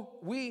 What will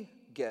we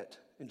get?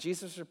 And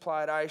Jesus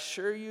replied, I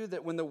assure you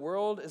that when the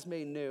world is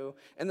made new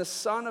and the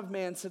Son of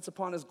Man sits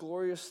upon his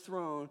glorious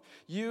throne,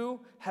 you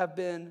have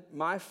been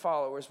my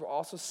followers will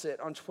also sit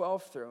on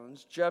 12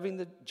 thrones, judging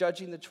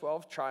the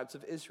 12 tribes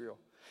of Israel.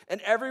 And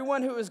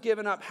everyone who has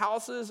given up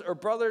houses or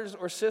brothers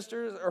or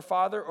sisters or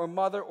father or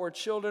mother or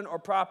children or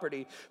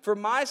property for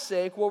my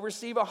sake will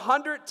receive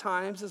 100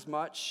 times as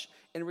much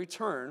in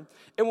return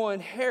and will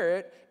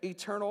inherit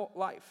eternal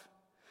life.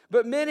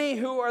 But many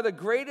who are the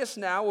greatest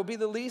now will be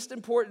the least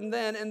important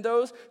then, and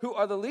those who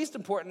are the least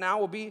important now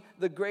will be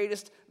the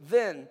greatest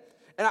then.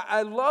 And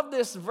I love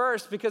this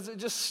verse because it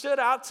just stood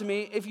out to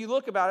me if you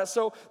look about it.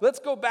 So let's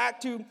go back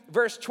to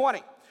verse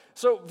 20.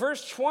 So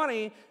verse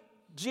 20,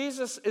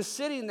 Jesus is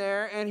sitting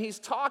there and he's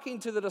talking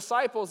to the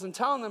disciples and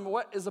telling them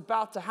what is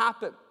about to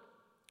happen.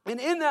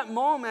 And in that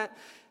moment,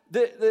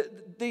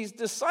 these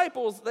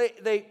disciples,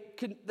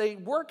 they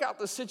work out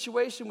the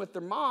situation with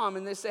their mom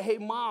and they say, hey,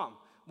 Mom,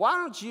 why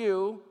don't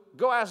you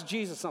go ask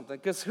Jesus something?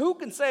 Because who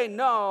can say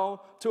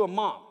no to a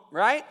mom,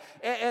 right?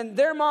 And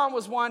their mom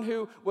was one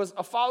who was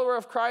a follower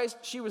of Christ.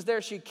 She was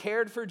there. She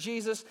cared for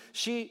Jesus.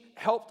 She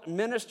helped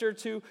minister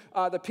to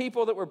the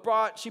people that were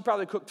brought. She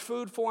probably cooked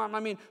food for them. I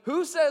mean,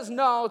 who says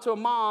no to a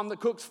mom that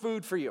cooks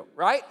food for you,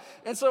 right?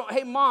 And so,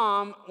 hey,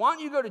 Mom, why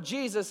don't you go to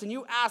Jesus and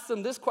you ask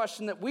them this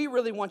question that we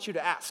really want you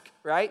to ask,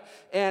 right?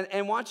 And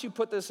why don't you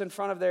put this in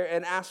front of there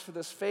and ask for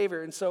this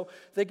favor? And so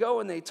they go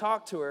and they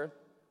talk to her.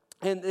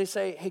 And they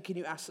say, hey, can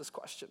you ask this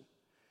question?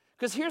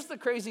 Because here's the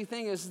crazy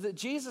thing is that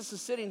Jesus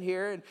is sitting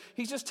here and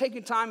he's just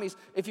taking time.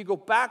 If you go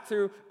back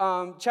through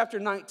chapter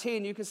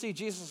 19, you can see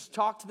Jesus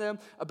talk to them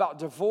about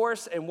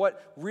divorce and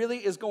what really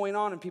is going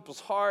on in people's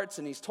hearts.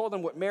 And he's told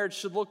them what marriage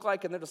should look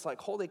like. And they're just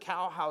like, holy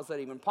cow, how is that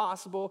even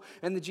possible?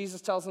 And then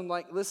Jesus tells them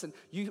like, listen,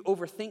 you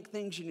overthink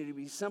things. You need to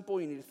be simple.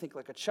 You need to think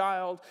like a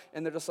child.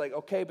 And they're just like,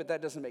 okay, but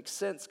that doesn't make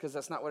sense because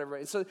that's not what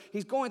everybody. So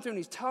he's going through and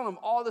he's telling them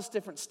all this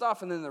different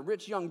stuff. And then the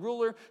rich young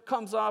ruler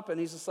comes up and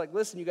he's just like,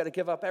 listen, you got to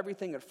give up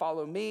everything and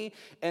follow me.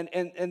 And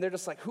they're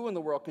just like, who in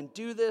the world can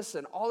do this?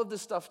 And all of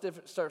this stuff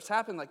starts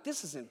happening. Like,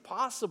 this is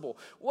impossible.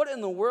 What in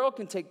the world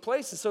can take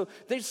place? And so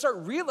they start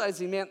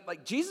realizing, man,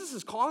 like Jesus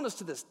is calling us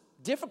to this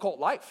difficult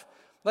life.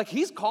 Like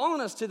he's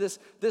calling us to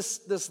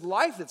this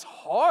life that's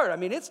hard. I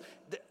mean,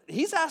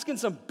 he's asking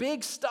some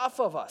big stuff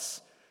of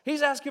us.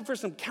 He's asking for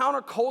some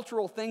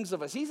countercultural things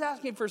of us. He's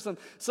asking for some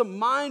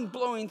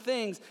mind-blowing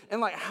things.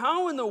 And like,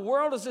 how in the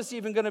world is this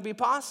even going to be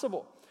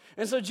possible?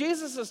 And so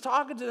Jesus is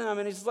talking to them,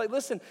 and he's like,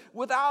 listen,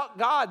 without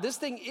God, this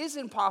thing is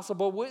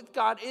impossible. With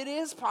God, it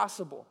is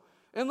possible.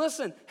 And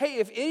listen, hey,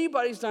 if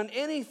anybody's done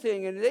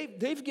anything, and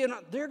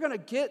they're going to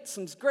get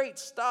some great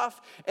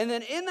stuff. And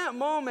then in that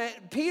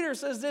moment, Peter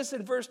says this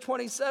in verse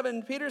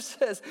 27. Peter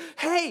says,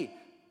 hey,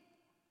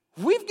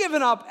 we've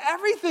given up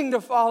everything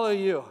to follow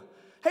you.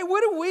 Hey,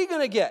 what are we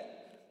going to get?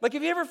 Like,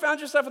 have you ever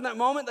found yourself in that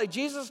moment? Like,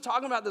 Jesus is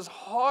talking about this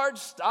hard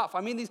stuff. I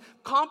mean, these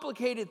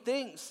complicated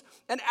things.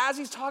 And as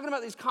he's talking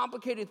about these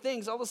complicated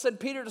things, all of a sudden,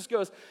 Peter just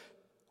goes,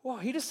 well,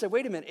 he just said,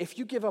 wait a minute. If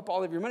you give up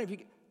all of your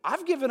money,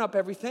 I've given up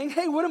everything.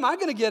 Hey, what am I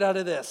going to get out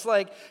of this?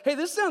 Like, hey,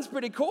 this sounds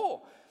pretty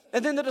cool.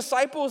 And then the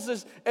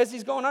disciples, as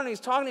he's going on and he's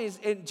talking,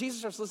 and Jesus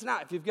starts listening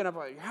out. If you've given up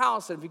on your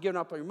house, and if you've given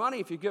up on your money,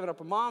 if you've given up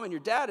on mom and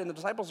your dad, and the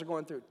disciples are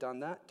going through, done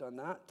that, done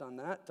that, done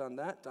that, done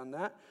that, done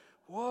that.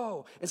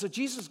 Whoa. And so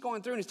Jesus is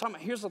going through and he's talking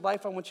about, here's the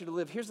life I want you to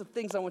live. Here's the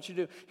things I want you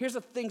to do. Here's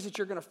the things that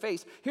you're going to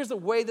face. Here's the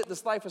way that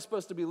this life is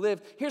supposed to be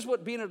lived. Here's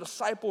what being a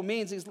disciple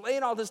means. He's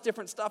laying all this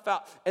different stuff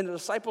out. And the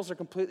disciples are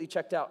completely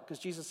checked out because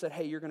Jesus said,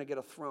 hey, you're going to get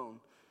a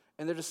throne.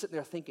 And they're just sitting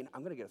there thinking,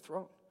 I'm going to get a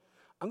throne.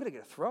 I'm going to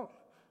get a throne.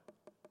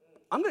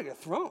 I'm going to get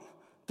a throne.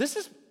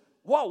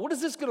 Wow, what is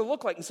this going to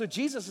look like? And so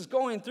Jesus is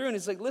going through and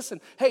he's like, listen,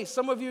 hey,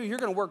 some of you, you're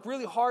going to work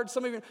really hard.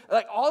 Some of you,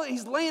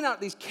 he's laying out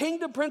these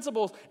kingdom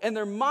principles and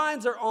their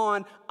minds are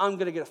on, I'm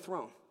going to get a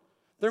throne.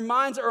 Their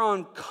minds are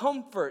on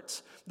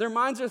comfort. Their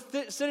minds are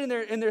sitting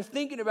there and they're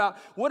thinking about,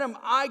 what am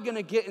I going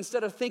to get,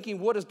 instead of thinking,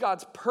 what is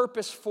God's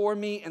purpose for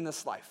me in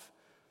this life?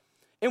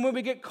 And when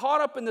we get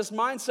caught up in this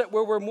mindset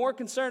where we're more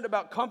concerned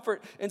about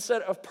comfort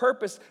instead of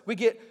purpose, we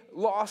get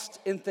lost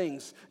in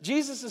things.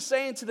 Jesus is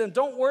saying to them,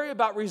 don't worry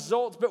about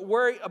results, but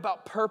worry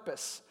about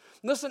purpose.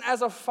 Listen,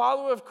 as a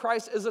follower of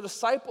Christ, as a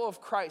disciple of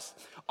Christ,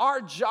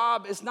 our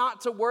job is not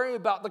to worry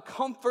about the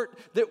comfort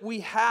that we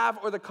have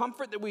or the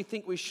comfort that we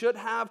think we should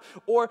have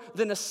or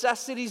the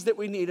necessities that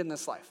we need in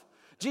this life.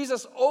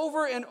 Jesus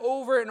over and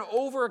over and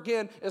over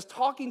again is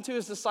talking to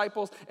his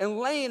disciples and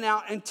laying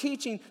out and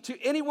teaching to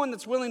anyone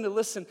that's willing to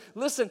listen.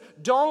 Listen,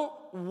 don't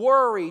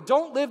worry.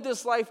 Don't live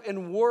this life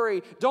in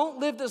worry. Don't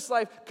live this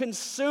life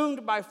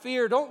consumed by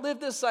fear. Don't live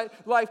this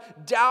life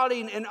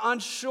doubting and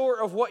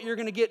unsure of what you're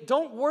going to get.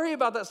 Don't worry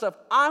about that stuff.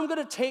 I'm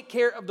going to take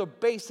care of the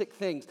basic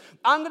things.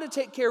 I'm going to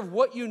take care of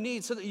what you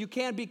need so that you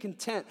can be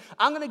content.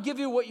 I'm going to give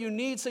you what you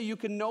need so you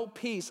can know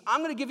peace.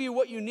 I'm going to give you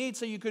what you need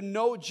so you can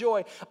know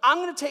joy. I'm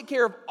going to take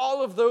care of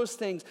all of those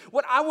things.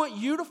 What I want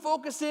you to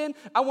focus in,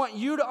 I want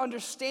you to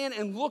understand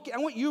and look, I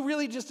want you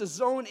really just to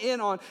zone in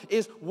on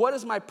is, what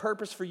is my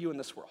purpose for you in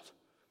this world?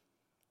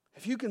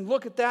 If you can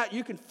look at that,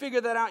 you can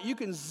figure that out, you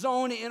can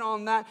zone in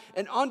on that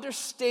and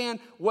understand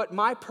what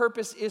my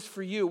purpose is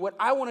for you, what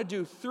I want to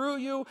do through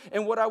you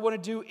and what I want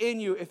to do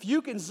in you. If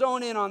you can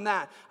zone in on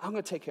that, I'm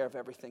going to take care of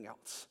everything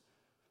else.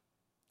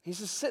 He's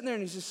just sitting there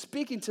and he's just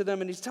speaking to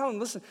them and he's telling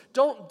them, listen,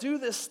 don't do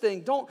this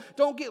thing.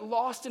 Don't get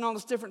lost in all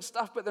this different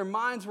stuff. But their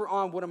minds were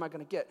on, what am I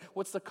going to get?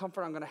 What's the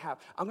comfort I'm going to have?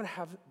 I'm going to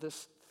have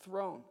this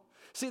throne.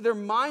 See, their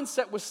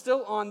mindset was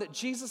still on that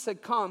Jesus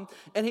had come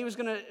and he was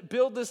going to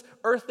build this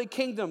earthly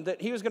kingdom, that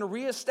he was going to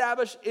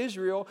reestablish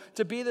Israel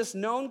to be this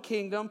known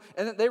kingdom,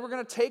 and that they were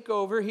going to take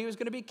over. He was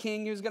going to be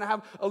king. He was going to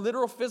have a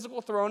literal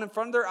physical throne in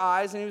front of their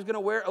eyes, and he was going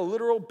to wear a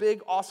literal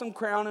big, awesome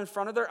crown in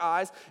front of their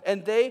eyes,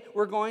 and they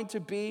were going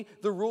to be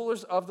the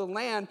rulers of the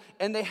land,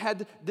 and they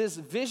had this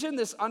vision,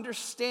 this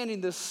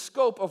understanding, this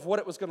scope of what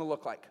it was going to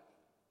look like.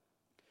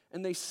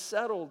 And they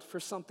settled for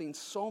something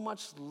so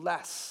much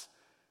less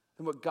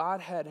than what God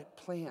had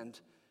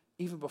planned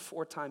even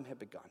before time had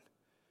begun.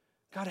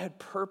 God had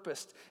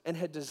purposed and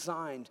had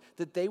designed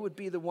that they would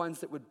be the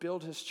ones that would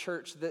build his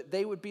church, that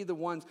they would be the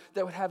ones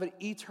that would have an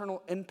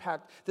eternal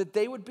impact, that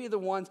they would be the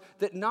ones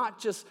that not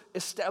just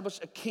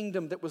established a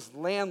kingdom that was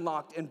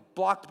landlocked and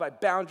blocked by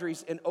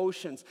boundaries and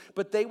oceans,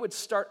 but they would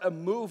start a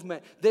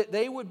movement, that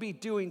they would be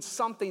doing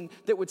something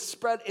that would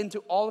spread into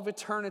all of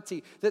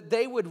eternity, that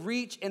they would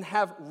reach and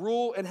have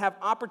rule and have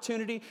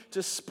opportunity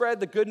to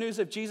spread the good news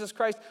of Jesus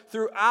Christ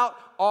throughout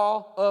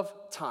all of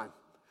time.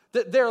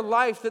 That their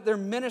life, that their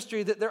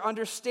ministry, that their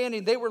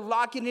understanding, they were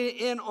locking it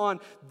in on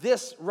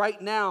this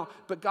right now.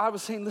 But God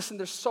was saying, listen,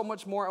 there's so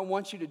much more I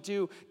want you to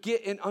do.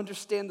 Get and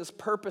understand this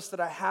purpose that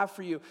I have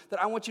for you,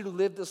 that I want you to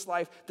live this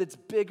life that's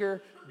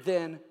bigger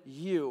than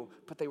you.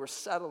 But they were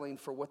settling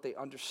for what they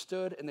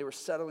understood, and they were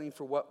settling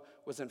for what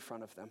was in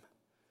front of them.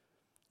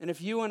 And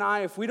if you and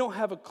I, if we don't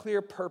have a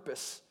clear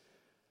purpose,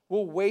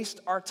 we'll waste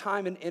our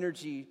time and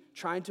energy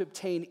trying to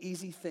obtain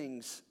easy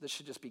things that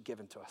should just be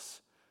given to us.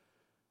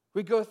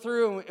 We go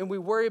through and we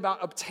worry about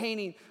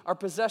obtaining our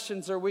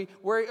possessions, or we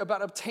worry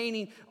about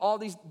obtaining all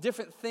these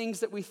different things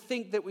that we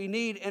think that we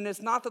need. And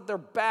it's not that they're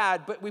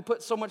bad, but we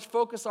put so much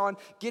focus on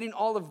getting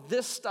all of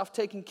this stuff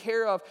taken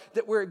care of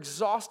that we're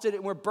exhausted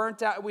and we're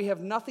burnt out and we have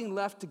nothing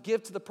left to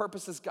give to the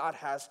purposes God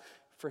has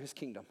for his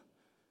kingdom.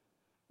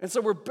 And so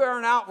we're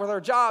burnt out with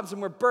our jobs,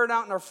 and we're burnt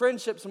out in our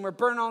friendships, and we're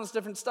burnt out on this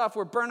different stuff.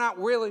 We're burnt out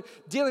really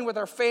dealing with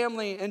our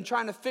family and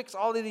trying to fix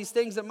all of these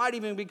things that might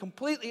even be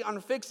completely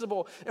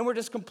unfixable. And we're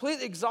just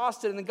completely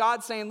exhausted. And then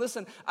God's saying,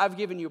 listen, I've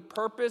given you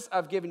purpose.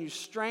 I've given you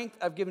strength.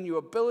 I've given you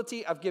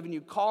ability. I've given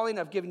you calling.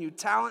 I've given you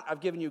talent. I've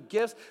given you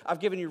gifts.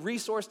 I've given you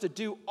resource to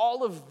do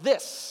all of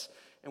this.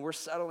 And we're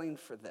settling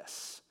for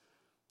this.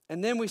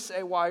 And then we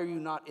say, why are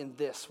you not in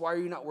this? Why are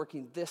you not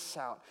working this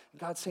out?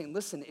 And God's saying,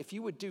 listen, if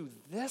you would do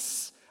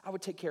this, I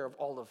would take care of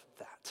all of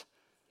that.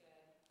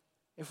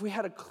 If we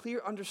had a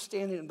clear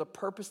understanding of the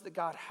purpose that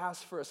God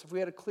has for us, if we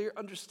had a clear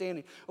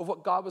understanding of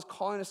what God was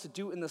calling us to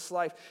do in this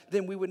life,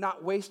 then we would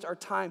not waste our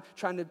time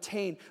trying to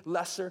obtain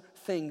lesser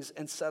things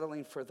and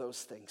settling for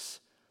those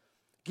things.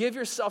 Give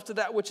yourself to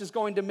that which is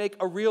going to make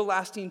a real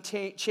lasting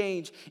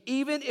change,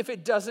 even if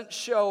it doesn't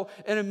show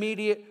an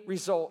immediate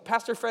result.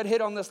 Pastor Fred hit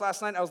on this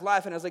last night. I was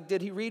laughing. I was like,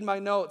 did he read my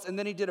notes? And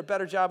then he did a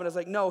better job. And I was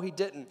like, no, he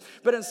didn't.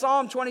 But in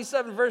Psalm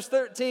 27, verse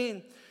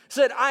 13,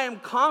 said, I am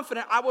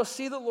confident I will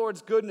see the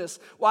Lord's goodness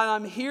while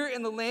I'm here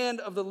in the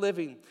land of the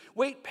living.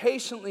 Wait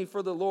patiently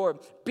for the Lord.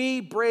 Be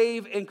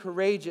brave and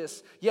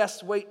courageous.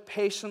 Yes, wait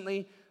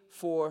patiently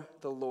for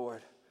the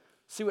Lord.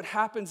 See, what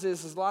happens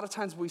is a lot of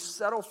times we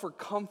settle for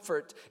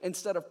comfort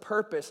instead of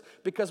purpose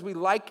because we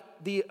like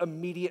the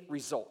immediate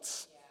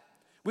results.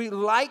 We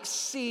like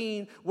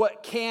seeing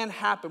what can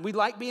happen. We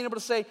like being able to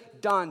say,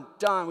 done,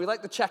 done. We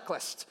like the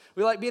checklist.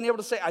 We like being able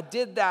to say, I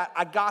did that,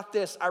 I got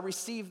this, I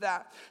received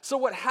that. So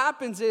what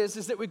happens is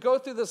that we go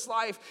through this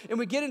life and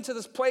we get into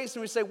this place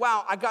and we say,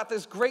 wow, I got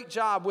this great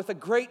job with a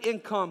great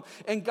income,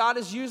 and God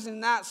is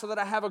using that so that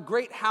I have a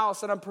great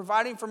house and I'm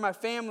providing for my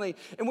family,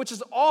 and which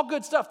is all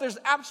good stuff. There's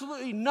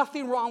absolutely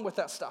nothing wrong with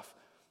that stuff.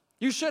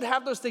 You should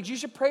have those things. You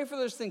should pray for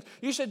those things.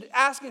 You should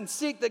ask and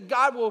seek that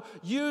God will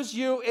use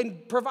you in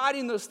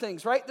providing those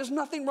things, right? There's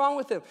nothing wrong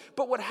with them.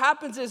 But what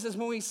happens is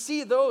when we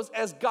see those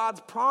as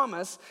God's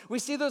promise, we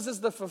see those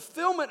as the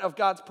fulfillment of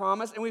God's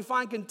promise, and we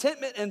find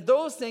contentment in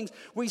those things,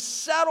 we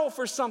settle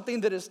for something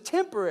that is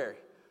temporary.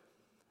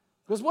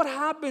 Because what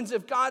happens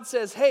if God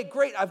says, hey,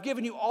 great, I've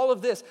given you all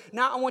of this.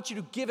 Now I want you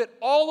to give it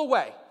all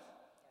away,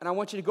 and I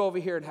want you to go over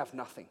here and have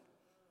nothing.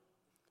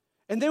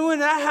 And then when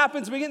that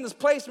happens, we get in this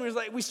place where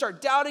we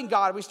start doubting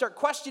God, we start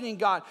questioning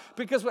God,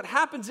 because what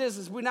happens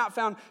is we not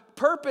found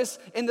purpose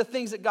in the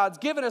things that God's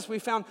given us, we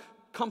found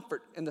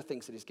comfort in the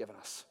things that he's given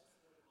us.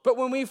 But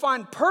when we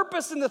find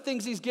purpose in the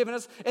things he's given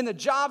us, in the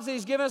jobs that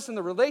he's given us, in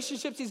the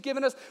relationships he's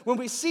given us, when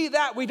we see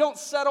that, we don't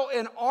settle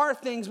in our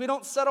things, we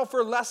don't settle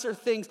for lesser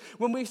things.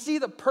 When we see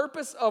the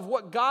purpose of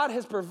what God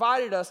has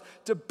provided us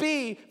to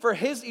be for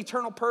his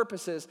eternal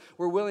purposes,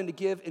 we're willing to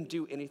give and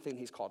do anything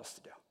he's called us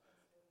to do.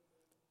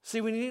 See,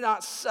 we need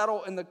not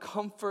settle in the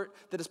comfort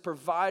that is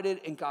provided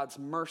in God's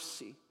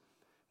mercy.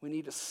 We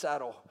need to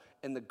settle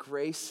in the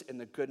grace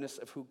and the goodness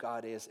of who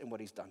God is and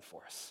what he's done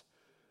for us.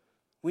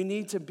 We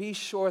need to be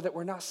sure that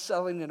we're not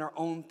settling in our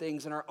own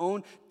things, in our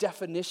own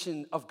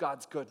definition of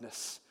God's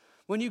goodness.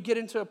 When you get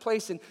into a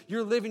place and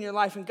you're living your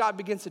life and God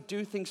begins to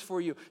do things for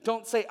you,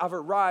 don't say, I've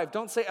arrived.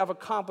 Don't say, I've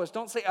accomplished.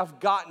 Don't say, I've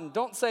gotten.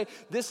 Don't say,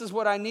 this is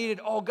what I needed.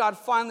 Oh, God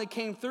finally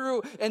came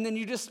through. And then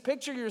you just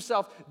picture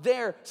yourself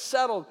there,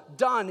 settled,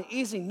 done,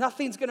 easy.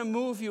 Nothing's going to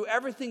move you.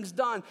 Everything's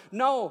done.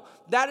 No,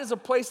 that is a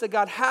place that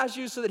God has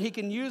you so that he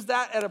can use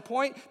that at a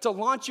point to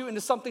launch you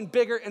into something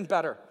bigger and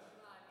better.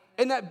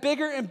 And that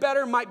bigger and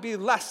better might be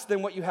less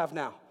than what you have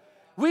now.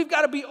 We've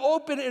got to be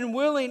open and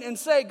willing and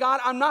say,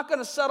 God, I'm not going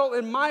to settle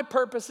in my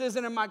purposes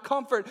and in my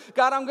comfort.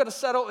 God, I'm going to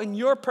settle in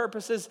your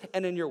purposes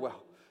and in your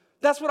will.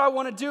 That's what I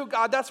want to do,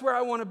 God. That's where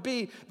I want to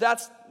be.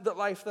 That's the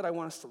life that I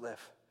want us to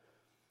live.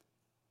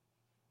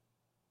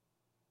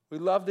 We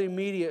love the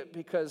immediate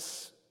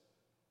because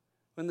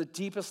when the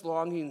deepest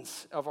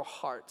longings of our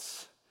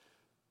hearts,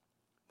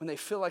 when they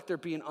feel like they're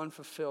being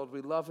unfulfilled,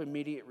 we love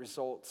immediate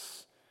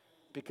results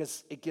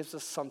because it gives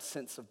us some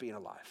sense of being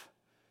alive.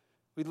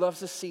 We love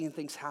to seeing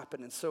things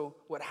happen. And so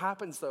what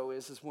happens, though,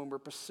 is when we're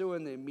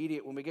pursuing the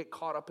immediate, when we get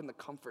caught up in the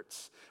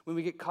comforts, when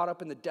we get caught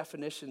up in the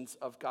definitions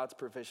of God's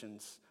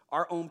provisions,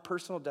 our own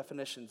personal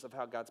definitions of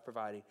how God's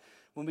providing,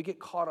 when we get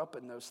caught up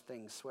in those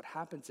things, what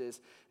happens is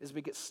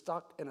we get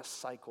stuck in a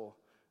cycle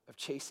of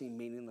chasing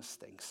meaningless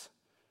things.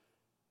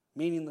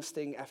 Meaningless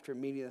thing after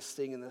meaningless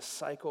thing, and this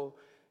cycle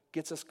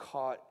gets us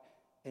caught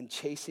in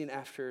chasing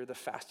after the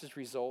fastest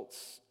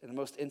results and the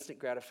most instant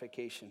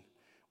gratification,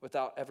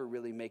 without ever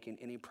really making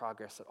any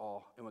progress at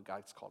all in what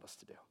God's called us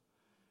to do.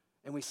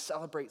 And we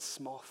celebrate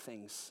small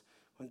things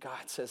when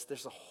God says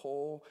there's a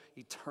whole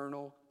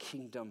eternal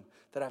kingdom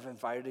that I've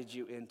invited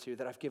you into,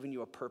 that I've given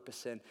you a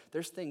purpose in.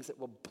 There's things that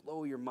will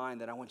blow your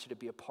mind that I want you to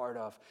be a part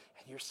of,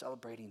 and you're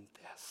celebrating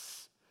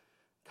this.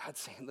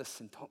 God's saying,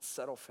 listen, don't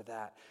settle for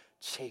that.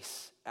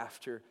 Chase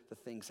after the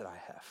things that I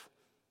have.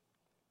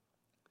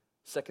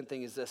 Second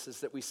thing is this, is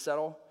that we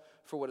settle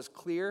for what is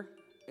clear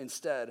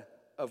instead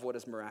of what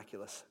is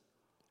miraculous.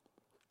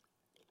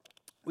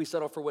 We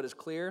settle for what is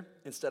clear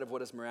instead of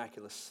what is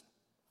miraculous.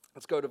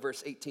 Let's go to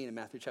verse 18 in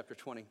Matthew chapter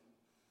 20.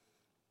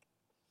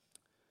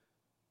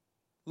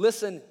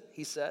 Listen,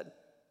 he said.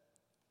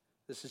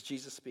 This is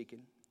Jesus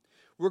speaking.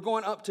 We're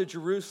going up to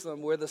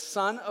Jerusalem where the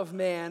Son of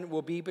Man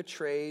will be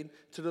betrayed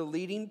to the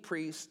leading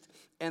priests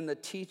and the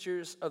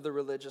teachers of the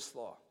religious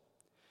law.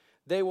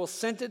 They will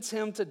sentence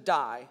him to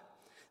die.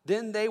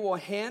 Then they will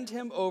hand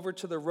him over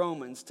to the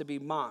Romans to be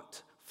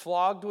mocked,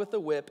 flogged with a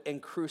whip,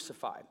 and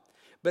crucified.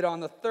 But on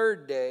the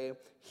third day,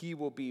 he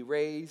will be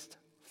raised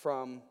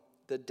from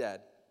the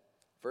dead.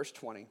 Verse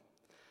 20.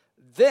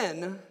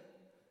 Then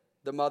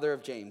the mother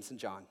of James and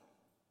John.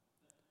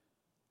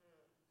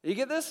 You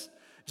get this?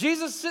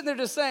 Jesus is sitting there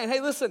just saying,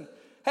 hey, listen,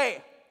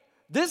 hey,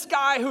 this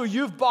guy who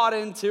you've bought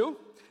into,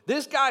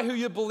 This guy who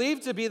you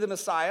believe to be the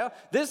Messiah,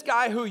 this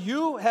guy who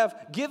you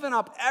have given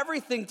up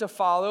everything to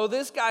follow,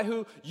 this guy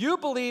who you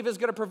believe is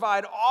going to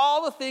provide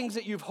all the things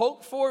that you've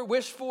hoped for,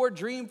 wished for,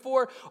 dreamed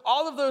for,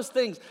 all of those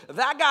things.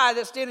 That guy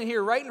that's standing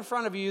here right in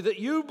front of you that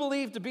you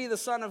believe to be the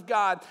Son of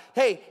God,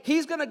 hey,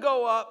 he's going to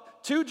go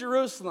up to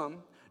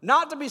Jerusalem,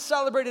 not to be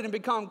celebrated and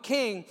become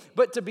king,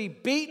 but to be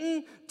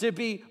beaten, to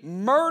be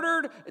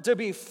murdered, to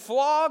be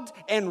flogged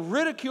and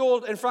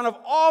ridiculed in front of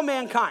all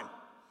mankind.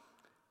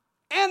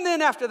 And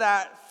then after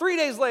that, 3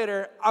 days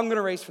later, I'm going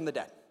to raise from the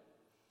dead.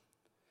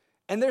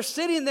 And they're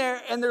sitting there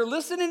and they're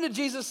listening to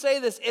Jesus say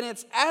this, and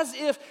it's as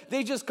if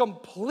they just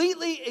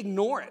completely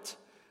ignore it.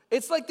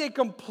 It's like they're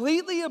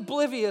completely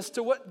oblivious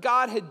to what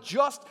God had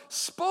just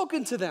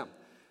spoken to them.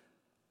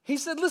 He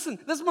said, listen,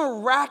 this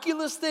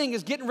miraculous thing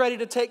is getting ready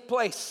to take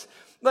place.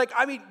 Like,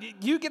 I mean,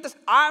 you get this,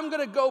 I'm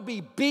going to go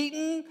be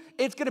beaten.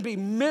 It's going to be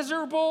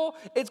miserable.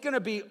 It's going to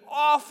be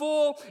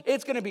awful.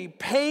 It's going to be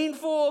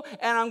painful,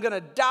 and I'm going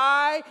to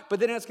die, but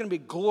then it's going to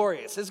be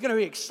glorious. It's going to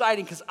be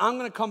exciting because I'm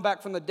going to come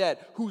back from the dead.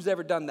 Who's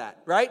ever done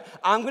that, right?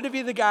 I'm going to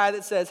be the guy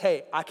that says,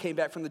 hey, I came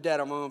back from the dead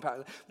on my own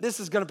power.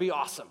 This is going to be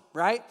awesome,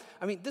 right?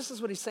 I mean, this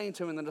is what he's saying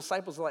to him, and the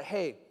disciples are like,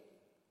 hey,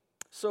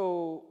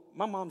 so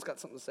my mom's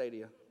got something to say to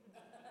you,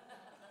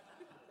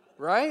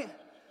 right?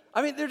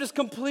 I mean, they're just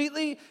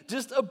completely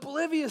just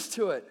oblivious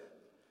to it.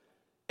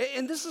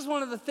 And this is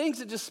one of the things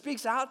that just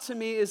speaks out to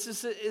me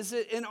is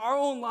it in our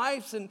own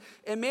lives. And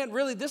man,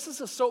 really, this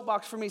is a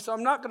soapbox for me. So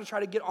I'm not going to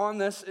try to get on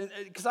this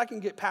because I can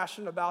get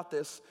passionate about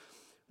this.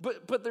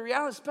 But the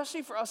reality,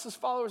 especially for us as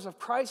followers of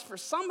Christ, for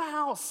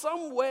somehow,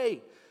 some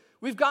way,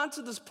 we've gotten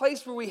to this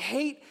place where we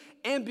hate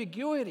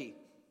ambiguity.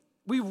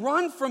 We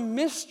run from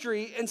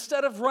mystery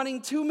instead of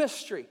running to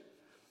mystery.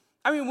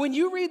 I mean, when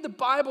you read the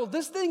Bible,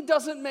 this thing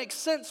doesn't make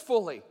sense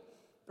fully.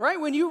 Right?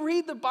 When you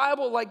read the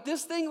Bible, like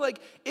this thing, like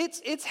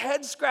it's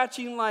head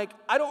scratching, like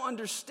I don't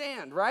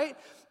understand, right?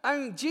 I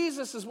mean,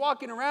 Jesus is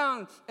walking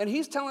around and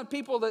he's telling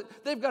people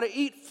that they've got to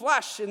eat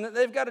flesh and that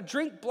they've got to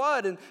drink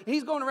blood, and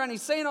he's going around,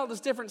 he's saying all this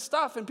different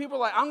stuff, and people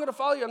are like, I'm going to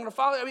follow you, I'm going to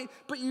follow you.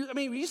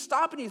 When you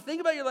stop and you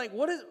think about it, you're like,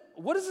 what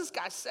is this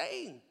guy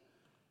saying?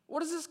 What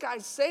does this guy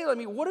say? I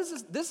mean, what is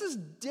this? This is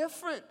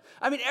different.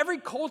 I mean, every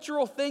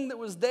cultural thing that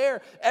was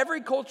there,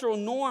 every cultural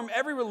norm,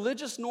 every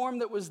religious norm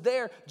that was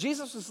there,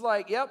 Jesus was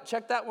like, yep,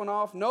 check that one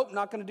off. Nope,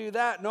 not going to do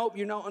that. Nope,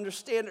 you don't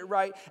understand it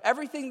right.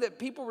 Everything that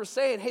people were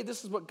saying, hey,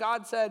 this is what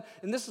God said,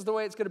 and this is the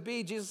way it's going to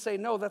be. Jesus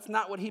saying, no, that's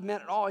not what he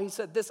meant at all. He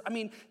said this. I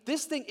mean,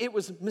 this thing, it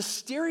was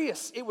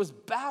mysterious. It was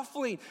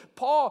baffling.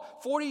 Paul,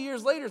 40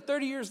 years later,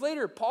 30 years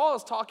later, Paul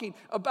is talking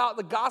about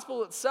the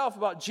gospel itself,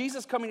 about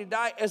Jesus coming to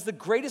die as the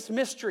greatest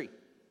mystery.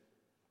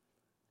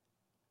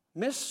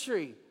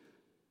 Mystery,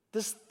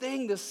 this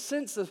thing, this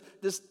sense of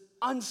this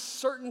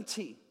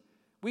uncertainty.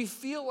 We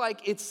feel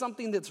like it's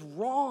something that's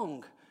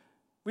wrong.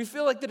 We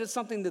feel like that it's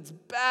something that's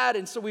bad,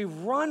 and so we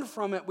run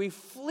from it. We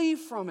flee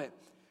from it.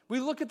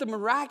 We look at the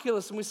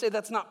miraculous and we say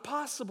that's not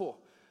possible.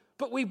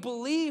 But we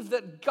believe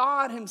that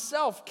God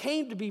himself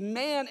came to be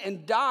man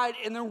and died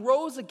and then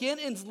rose again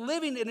and is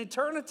living in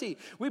eternity.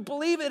 We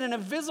believe in an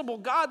invisible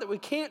God that we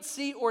can't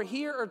see or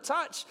hear or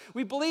touch.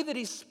 We believe that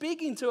he's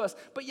speaking to us.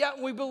 But yet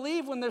we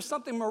believe when there's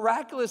something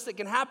miraculous that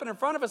can happen in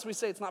front of us, we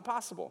say it's not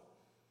possible.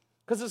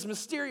 Because it's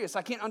mysterious.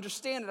 I can't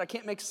understand it. I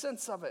can't make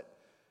sense of it.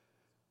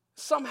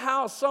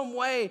 Somehow, some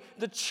way,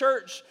 the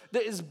church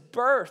that is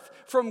birthed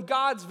from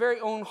God's very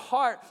own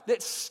heart,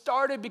 that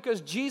started because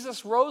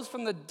Jesus rose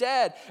from the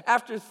dead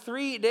after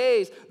 3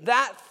 days,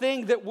 that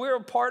thing that we're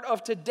a part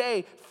of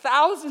today,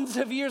 thousands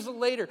of years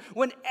later,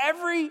 when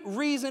every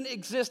reason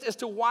exists as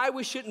to why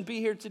we shouldn't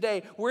be here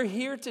today, we're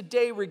here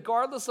today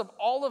regardless of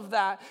all of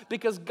that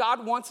because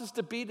God wants us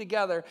to be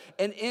together.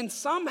 And in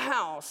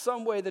somehow,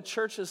 some way, the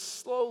church has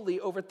slowly,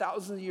 over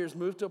thousands of years,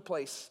 moved to a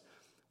place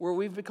where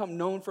we've become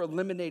known for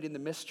eliminating the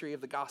mystery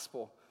of the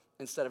gospel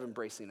instead of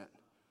embracing it.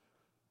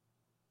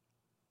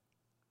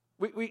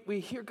 We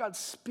hear God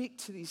speak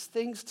to these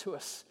things to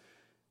us,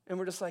 and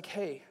we're just like,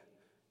 hey,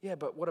 yeah,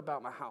 but what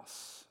about my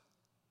house?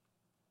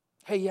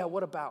 Hey, yeah,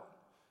 what about?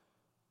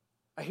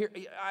 I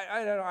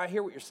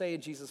hear what you're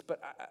saying, Jesus,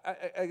 but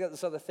I got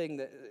this other thing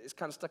that is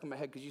kind of stuck in my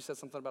head because you said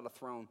something about a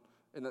throne,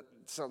 and that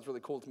sounds really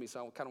cool to me,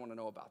 so I kind of want to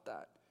know about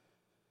that.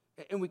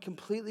 And we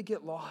completely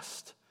get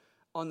lost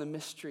on the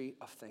mystery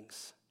of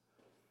things.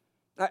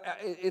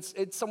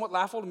 It's somewhat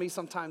laughable to me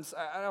sometimes.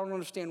 I don't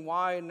understand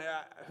why, and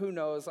who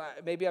knows.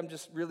 Maybe I'm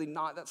just really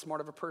not that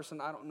smart of a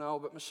person. I don't know.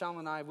 But Michelle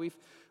and I, we've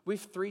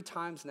 3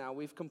 times now,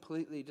 we've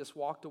completely just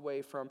walked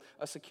away from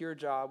a secure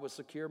job with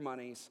secure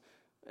monies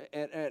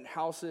and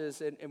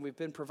houses, and we've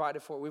been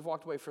provided for. We've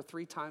walked away for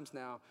 3 times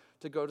now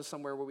to go to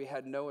somewhere where we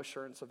had no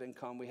assurance of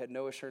income. We had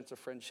no assurance of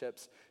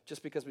friendships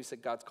just because we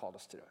said God's called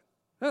us to do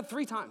it.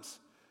 3 times.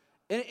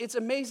 And it's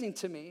amazing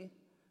to me.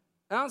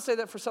 I don't say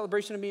that for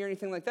celebration of me or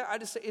anything like that. I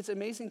just say it's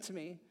amazing to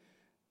me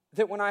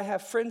that when I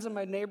have friends in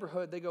my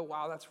neighborhood, they go,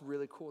 wow, that's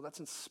really cool. That's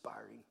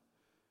inspiring.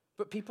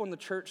 But people in the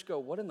church go,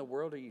 what in the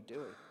world are you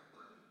doing?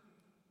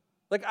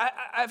 Like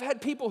I've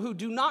had people who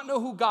do not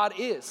know who God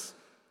is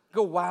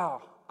go,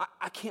 wow,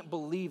 I can't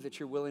believe that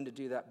you're willing to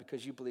do that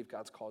because you believe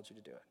God's called you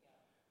to do it.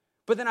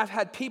 But then I've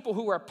had people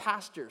who are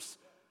pastors.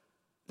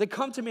 They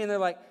come to me and they're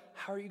like,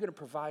 how are you going to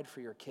provide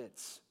for your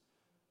kids?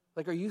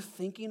 Like, are you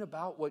thinking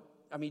about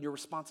your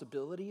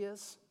responsibility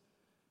is?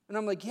 And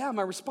I'm like, yeah,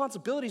 my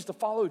responsibility is to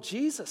follow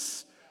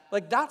Jesus.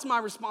 Like, that's my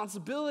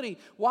responsibility.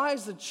 Why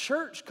is the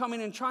church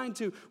coming and trying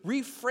to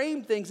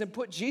reframe things and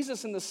put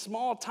Jesus in the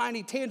small,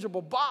 tiny,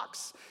 tangible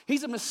box?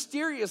 He's a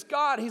mysterious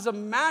God. He's a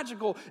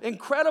magical,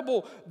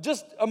 incredible,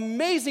 just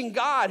amazing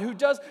God who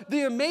does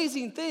the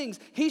amazing things.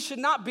 He should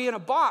not be in a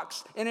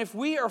box. And if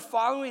we are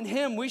following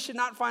him, we should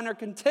not find our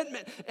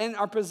contentment in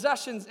our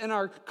possessions and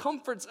our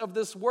comforts of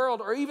this world,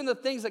 or even the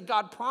things that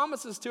God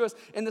promises to us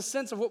in the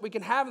sense of what we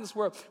can have in this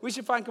world. We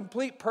should find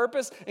complete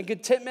purpose and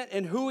contentment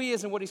in who he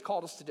is and what he's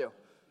called us to do.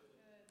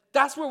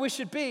 That's where we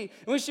should be.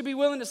 And we should be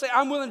willing to say,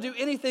 I'm willing to do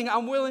anything.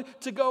 I'm willing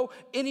to go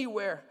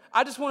anywhere.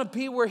 I just want to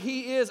be where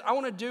he is. I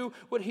want to do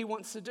what he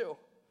wants to do.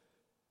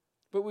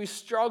 But we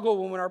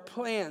struggle when our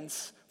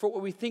plans for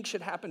what we think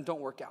should happen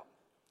don't work out.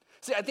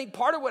 See, I think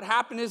part of what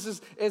happened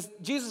is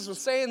Jesus was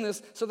saying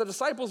this, so the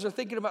disciples are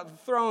thinking about the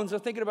thrones, they're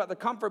thinking about the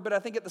comfort, but I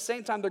think at the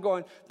same time they're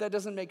going, that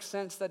doesn't make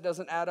sense, that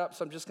doesn't add up,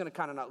 so I'm just going to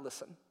kind of not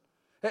listen.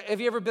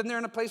 Have you ever been there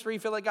in a place where you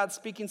feel like God's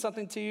speaking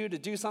something to you to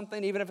do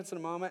something, even if it's in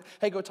a moment?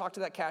 Hey, go talk to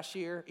that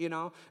cashier,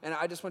 and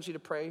I just want you to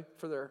pray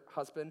for their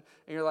husband.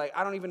 And you're like,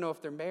 I don't even know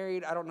if they're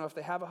married. I don't know if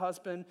they have a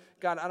husband.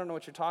 God, I don't know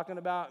what you're talking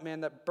about.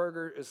 Man, that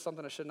burger is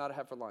something I should not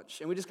have for lunch.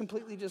 And we just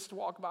completely just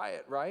walk by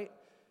it, right?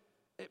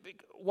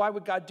 Why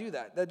would God do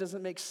that? That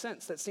doesn't make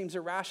sense. That seems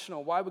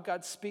irrational. Why would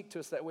God speak to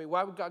us that way?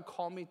 Why would God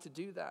call me to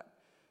do that?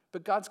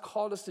 But God's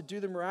called us to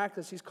do the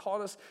miraculous. He's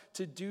called us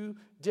to do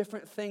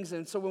different things.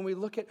 And so when we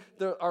look at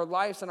our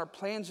lives and our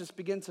plans just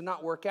begin to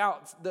not work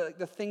out,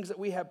 the things that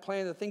we have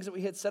planned, the things that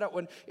we had set up,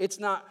 when it's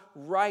not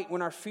right,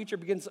 when our future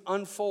begins to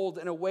unfold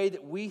in a way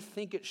that we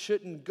think it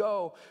shouldn't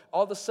go,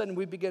 all of a sudden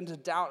we begin to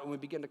doubt and we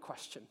begin to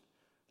question.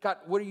 God,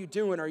 what are you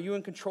doing? Are you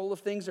in control of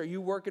things? Are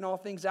you working all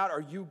things out?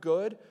 Are you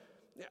good?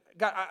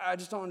 God, I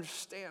just don't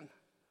understand.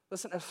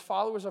 Listen, as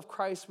followers of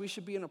Christ, we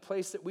should be in a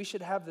place that we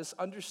should have this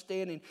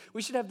understanding.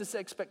 We should have this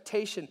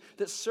expectation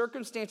that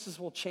circumstances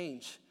will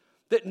change,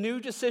 that new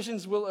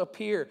decisions will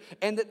appear,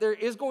 and that there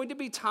is going to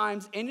be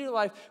times in your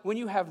life when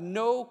you have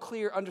no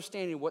clear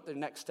understanding of what the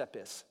next step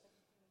is.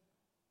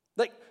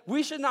 Like,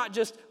 we should not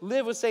just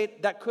live with say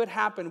that could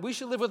happen. We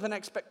should live with an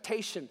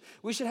expectation.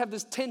 We should have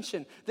this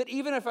tension that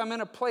even if I'm in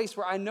a place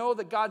where I know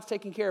that God's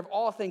taking care of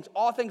all things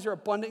are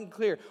abundant and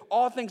clear,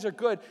 all things are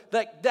good,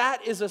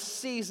 that is a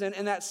season,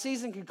 and that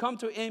season can come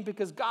to an end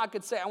because God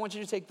could say, I want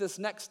you to take this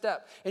next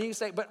step. And you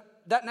say, but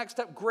that next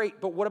step, great,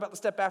 but what about the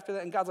step after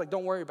that? And God's like,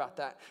 don't worry about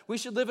that. We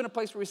should live in a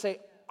place where we say,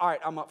 all right,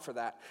 I'm up for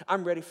that.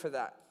 I'm ready for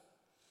that.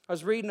 I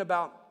was reading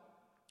about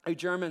a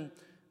German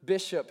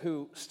bishop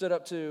who stood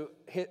up to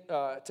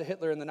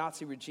Hitler and the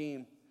Nazi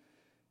regime.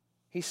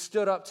 He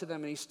stood up to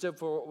them and he stood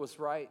for what was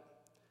right.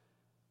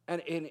 And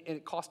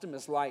it cost him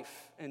his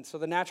life. And so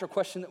the natural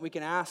question that we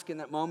can ask in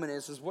that moment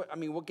is what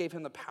gave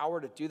him the power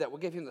to do that?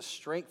 What gave him the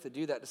strength to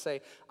do that, to say,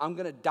 I'm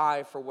going to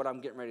die for what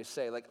I'm getting ready to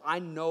say? Like, I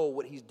know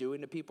what he's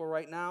doing to people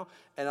right now,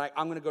 and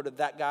I'm going to go to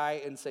that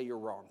guy and say, you're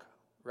wrong,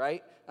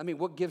 right?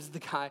 What gives the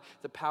guy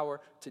the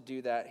power to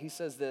do that? He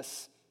says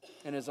this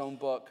in his own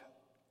book.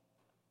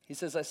 He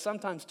says, I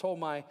sometimes told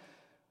my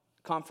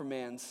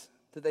confirmands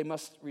that they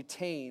must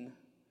retain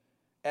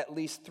at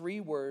least 3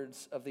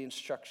 words of the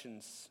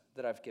instructions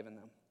that I've given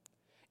them.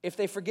 If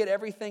they forget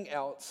everything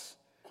else,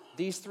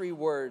 these 3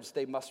 words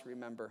they must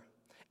remember.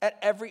 At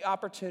every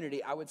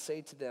opportunity, I would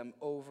say to them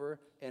over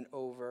and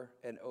over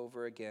and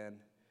over again,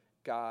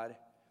 God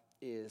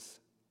is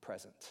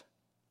present.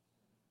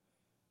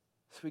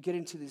 So we get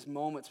into these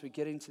moments, we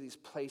get into these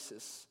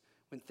places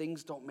when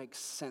things don't make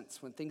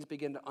sense, when things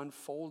begin to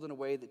unfold in a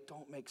way that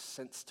don't make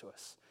sense to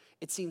us.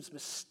 It seems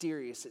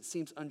mysterious. It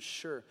seems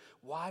unsure.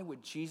 Why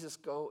would Jesus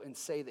go and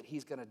say that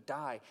he's going to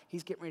die?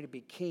 He's getting ready to be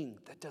king.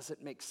 That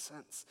doesn't make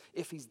sense.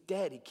 If he's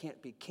dead, he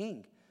can't be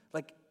king.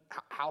 Like,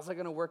 how's that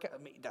going to work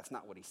out? That's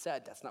not what he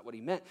said. That's not what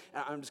he meant.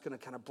 And I'm just going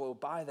to kind of blow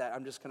by that.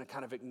 I'm just going to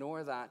kind of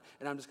ignore that.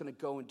 And I'm just going to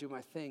go and do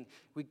my thing.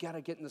 We got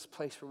to get in this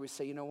place where we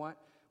say, you know what?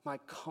 My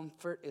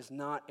comfort is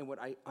not in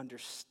what I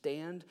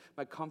understand.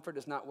 My comfort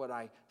is not what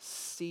I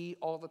see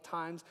all the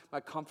times. My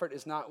comfort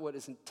is not what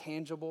is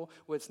intangible.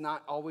 It's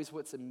not always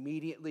what's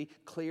immediately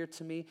clear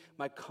to me.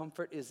 My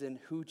comfort is in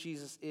who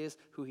Jesus is,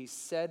 who he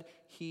said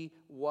he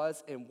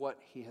was, and what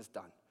he has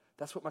done.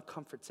 That's what my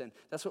comfort's in.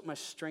 That's what my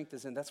strength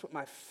is in. That's what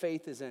my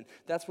faith is in.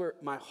 That's where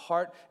my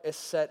heart is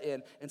set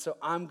in. And so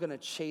I'm going to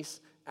chase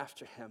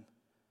after him.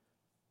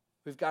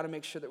 We've got to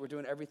make sure that we're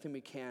doing everything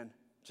we can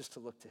just to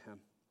look to him.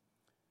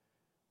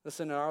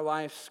 Listen, in our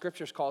life,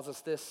 Scripture calls us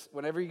this.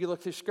 Whenever you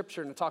look through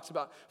Scripture and it talks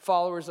about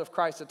followers of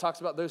Christ, it talks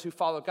about those who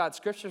follow God.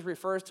 Scripture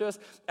refers to us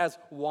as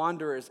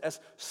wanderers,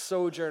 as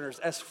sojourners,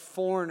 as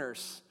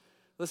foreigners.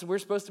 Listen, we're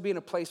supposed to be in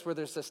a place where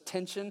there's this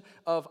tension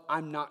of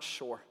I'm not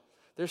sure.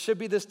 There should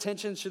be this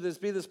tension, should there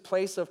be this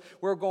place of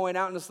we're going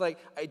out and it's like,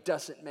 it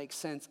doesn't make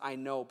sense, I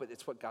know, but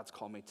it's what God's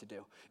called me to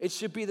do. It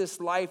should be this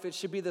life, it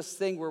should be this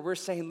thing where we're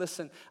saying,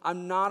 listen,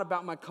 I'm not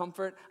about my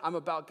comfort, I'm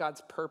about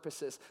God's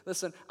purposes.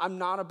 Listen, I'm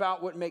not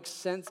about what makes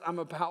sense, I'm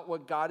about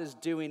what God is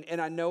doing.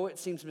 And I know it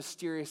seems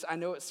mysterious, I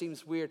know it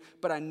seems weird,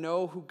 but I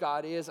know who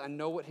God is, I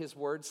know what his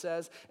word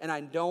says, and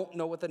I don't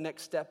know what the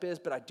next step is,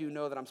 but I do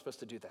know that I'm supposed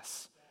to do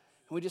this.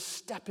 And we just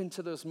step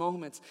into those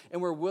moments,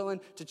 and we're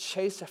willing to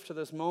chase after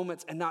those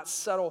moments and not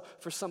settle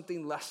for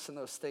something less than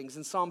those things.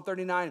 In Psalm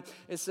 39,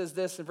 it says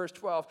this in verse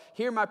 12,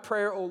 hear my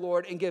prayer, O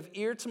Lord, and give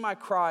ear to my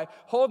cry.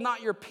 Hold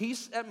not your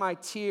peace at my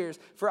tears,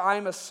 for I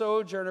am a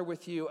sojourner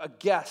with you, a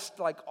guest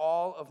like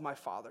all of my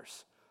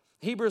fathers.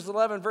 Hebrews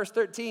 11, verse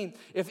 13,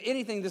 if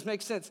anything, this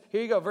makes sense.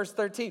 Here you go, verse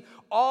 13.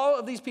 All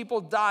of these people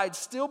died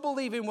still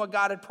believing what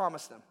God had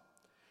promised them.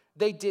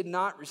 They did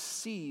not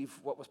receive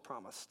what was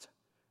promised,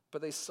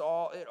 but they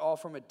saw it all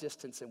from a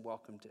distance and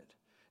welcomed it.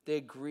 They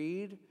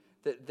agreed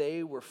that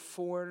they were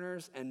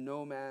foreigners and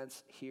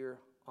nomads here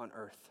on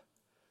earth.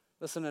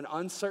 Listen, an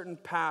uncertain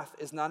path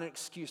is not an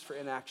excuse for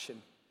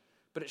inaction,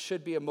 but it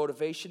should be a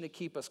motivation to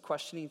keep us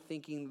questioning,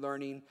 thinking,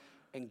 learning,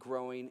 and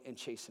growing and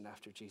chasing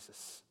after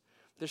Jesus.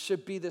 There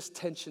should be this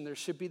tension, there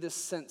should be this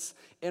sense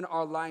in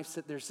our lives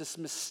that there's this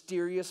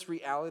mysterious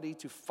reality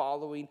to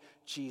following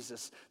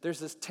Jesus. There's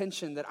this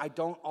tension that I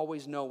don't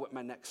always know what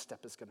my next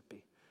step is going to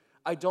be.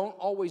 I don't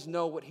always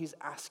know what he's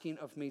asking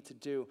of me to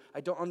do.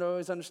 I don't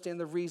always understand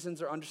the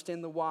reasons or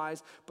understand the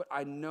whys, but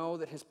I know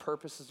that his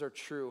purposes are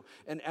true.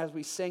 And as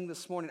we sang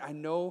this morning, I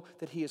know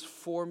that he is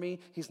for me.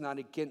 He's not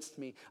against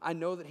me. I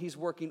know that he's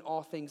working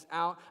all things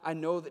out. I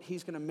know that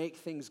he's going to make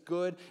things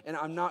good, and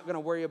I'm not going to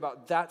worry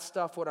about that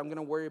stuff. What I'm going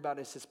to worry about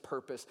is his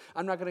purpose.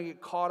 I'm not going to get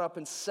caught up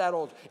and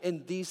settled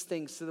in these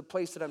things to the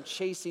place that I'm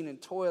chasing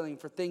and toiling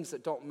for things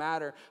that don't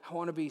matter. I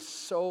want to be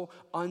so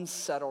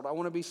unsettled. I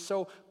want to be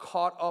so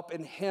caught up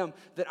in him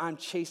that I'm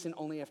chasing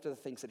only after the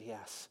things that he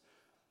has.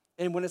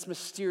 And when it's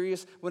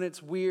mysterious, when it's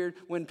weird,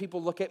 when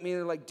people look at me and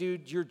they're like,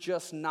 dude, you're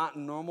just not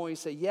normal. You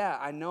say, yeah,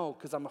 I know,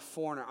 because I'm a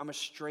foreigner, I'm a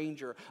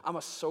stranger, I'm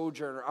a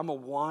sojourner, I'm a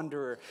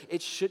wanderer.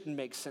 It shouldn't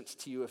make sense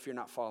to you if you're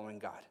not following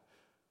God.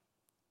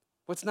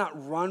 Let's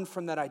not run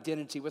from that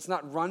identity. Let's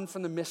not run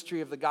from the mystery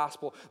of the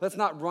gospel. Let's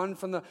not run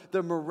from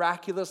the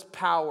miraculous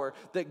power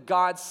that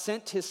God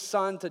sent his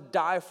son to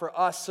die for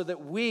us so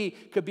that we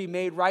could be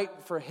made right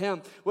for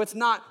him. Let's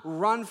not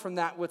run from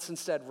that. Let's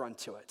instead run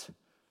to it.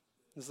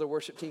 As the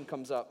worship team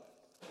comes up.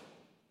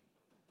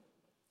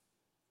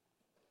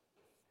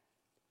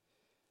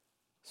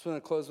 So I'm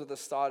going to close with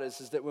this thought is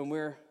that when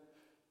we're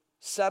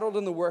settled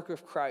in the work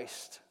of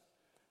Christ,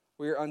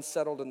 we are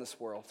unsettled in this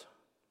world.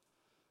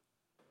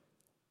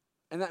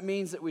 And that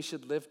means that we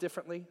should live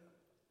differently.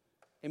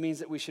 It means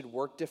that we should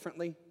work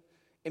differently.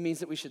 It means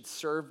that we should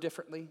serve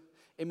differently.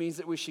 It means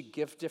that we should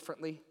give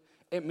differently.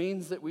 It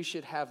means that we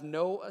should have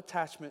no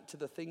attachment to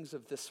the things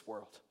of this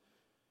world,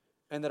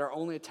 and that our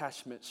only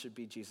attachment should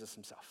be Jesus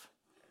himself.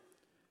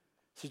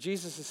 So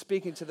Jesus is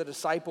speaking to the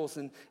disciples,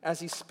 and as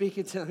he's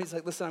speaking to them, he's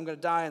like, listen, I'm going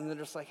to die. And they're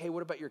just like, hey,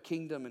 what about your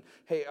kingdom? And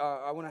hey,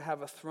 I want to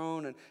have a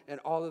throne and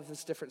all of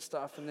this different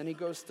stuff. And then he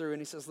goes through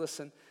and he says,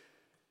 listen,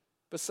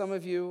 but some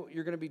of you,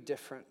 you're going to be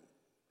different.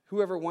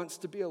 Whoever wants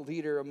to be a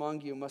leader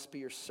among you must be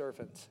your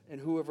servant, and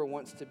whoever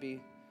wants to be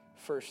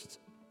first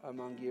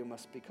among you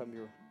must become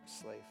your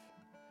slave.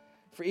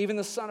 For even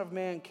the Son of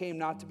Man came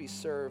not to be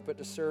served, but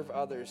to serve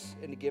others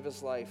and to give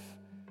his life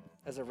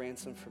as a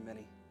ransom for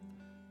many.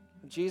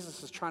 And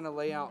Jesus is trying to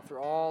lay out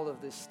through all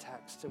of this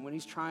text, and when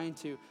he's trying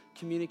to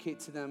communicate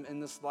to them in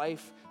this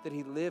life that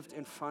he lived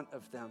in front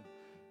of them,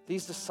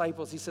 these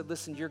disciples, he said,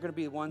 listen, you're going to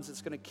be the ones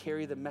that's going to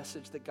carry the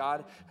message that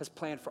God has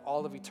planned for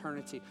all of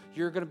eternity.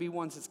 You're going to be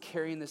ones that's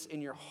carrying this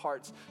in your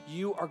hearts.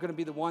 You are going to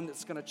be the one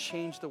that's going to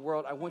change the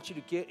world. I want you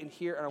to get in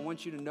here, and I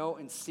want you to know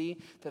and see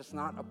that it's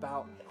not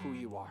about who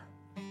you are.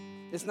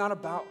 It's not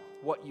about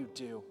what you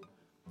do.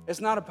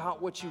 It's not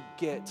about what you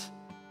get.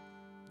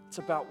 It's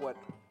about what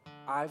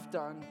I've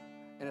done,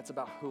 and it's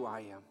about who I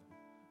am.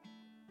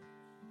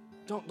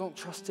 Don't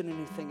trust in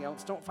anything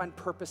else. Don't find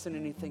purpose in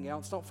anything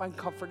else. Don't find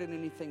comfort in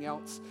anything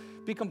else.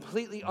 Be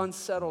completely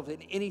unsettled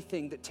in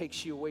anything that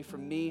takes you away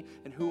from me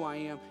and who I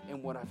am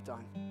and what I've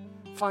done.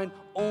 Find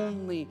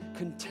only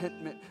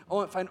contentment.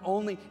 Find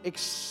only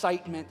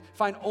excitement.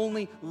 Find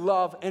only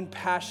love and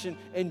passion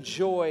and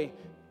joy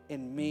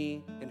in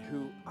me and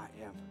who I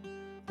am.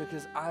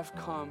 Because I've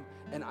come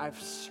and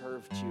I've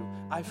served you.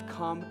 I've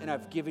come and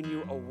I've given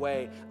you a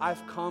way.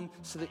 I've come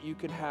so that you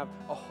can have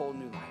a whole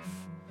new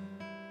life.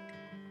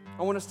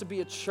 I want us to be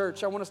a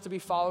church. I want us to be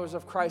followers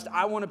of Christ.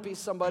 I want to be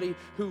somebody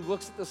who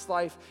looks at this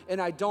life and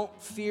I don't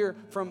fear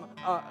from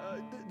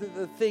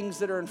the things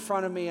that are in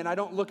front of me, and I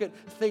don't look at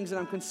things and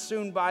I'm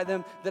consumed by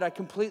them, that I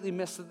completely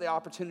miss the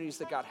opportunities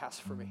that God has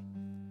for me.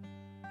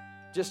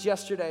 Just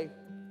yesterday,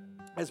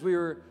 as we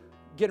were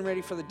getting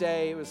ready for the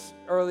day, it was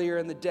earlier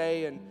in the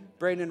day, and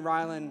Brayden and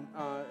Rylan,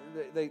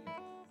 they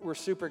were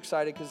super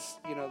excited because,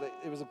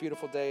 it was a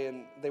beautiful day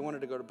and they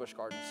wanted to go to Busch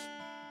Gardens.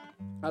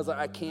 I was like,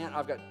 I can't.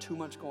 I've got too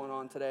much going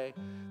on today.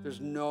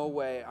 There's no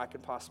way I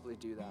could possibly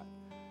do that.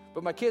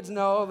 But my kids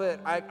know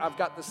that I've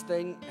got this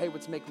thing, hey,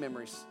 let's make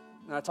memories.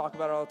 And I talk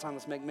about it all the time,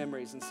 let's make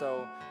memories. And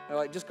so they're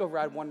like, just go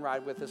ride one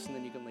ride with us and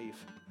then you can leave.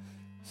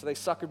 So they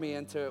suckered me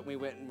into it. We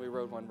went and we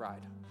rode one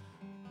ride.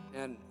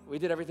 And we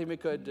did everything we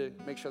could to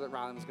make sure that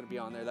Rylan was going to be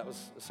on there. That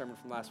was a sermon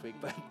from last week.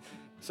 But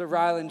so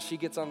Rylan, she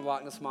gets on the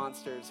Loch Ness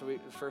Monster. So the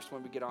first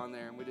one we get on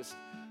there and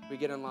we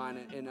get in line.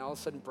 And all of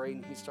a sudden,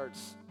 Braden, he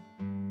starts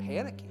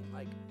panicking,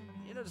 like,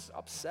 just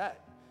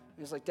upset.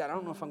 And he's like, Dad, I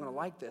don't know if I'm going to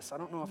like this. I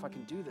don't know if I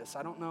can do this.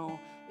 I don't know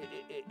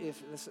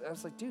if this. I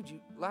was like, dude,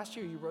 last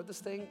year you rode this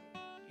thing.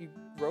 You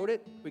rode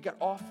it. We got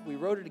off. We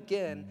rode it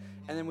again.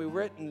 And then we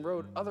went and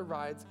rode other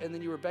rides. And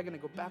then you were begging to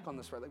go back on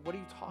this ride. Like, what are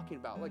you talking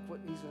about? Like, what?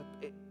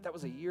 That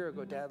was a year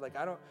ago, Dad. Like,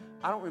 I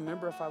don't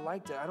remember if I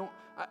liked it. I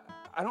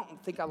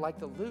don't think I like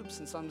the loops.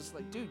 And so I'm just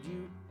like, dude,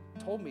 you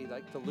told me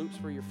like the loops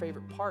were your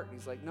favorite part. And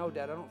he's like, no,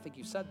 Dad, I don't think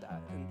you said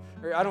that.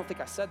 Or I don't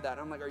think I said that.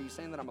 And I'm like, are you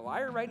saying that I'm a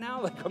liar right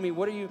now? Like, I mean,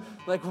 what are you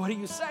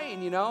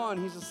saying, And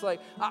he's just like,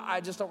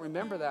 I just don't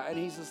remember that. And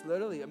he's just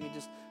literally,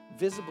 just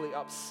visibly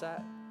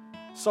upset.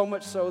 So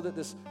much so that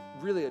this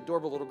really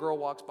adorable little girl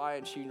walks by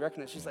and she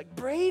recognizes, she's like,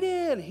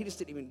 Braden. He just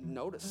didn't even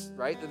notice,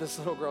 right, that this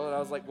little girl, and I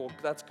was like, well,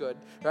 that's good,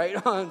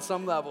 right, on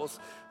some levels.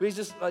 But he's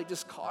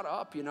just caught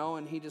up,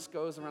 and he just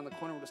goes around the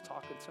corner and just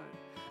talking to him.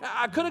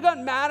 I could have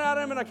gotten mad at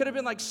him and I could have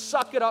been like,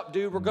 suck it up,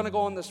 dude. We're going to go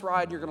on this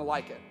ride and you're going to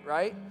like it,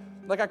 right?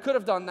 Like I could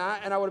have done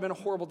that and I would have been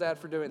a horrible dad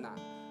for doing that.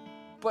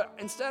 But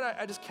instead,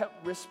 I just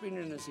kept whispering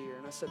in his ear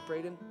and I said,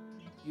 Braden,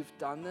 you've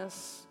done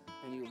this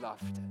and you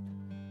loved it.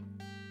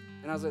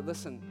 And I was like,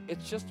 listen,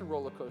 it's just a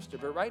roller coaster,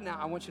 but right now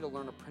I want you to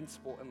learn a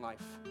principle in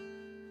life.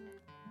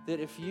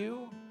 That if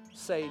you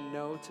say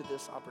no to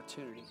this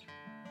opportunity,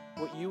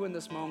 what you in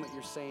this moment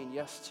you're saying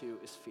yes to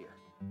is fear.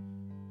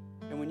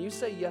 And when you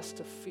say yes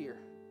to fear,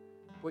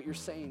 what you're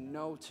saying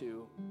no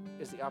to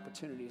is the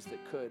opportunities that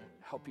could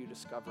help you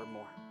discover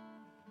more.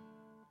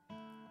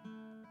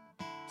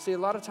 See, a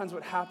lot of times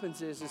what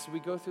happens is we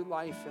go through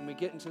life and we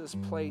get into this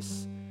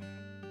place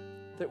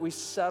that we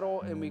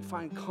settle and we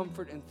find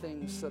comfort in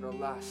things that are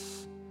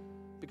less.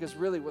 Because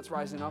really what's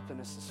rising up in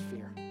us is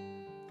fear.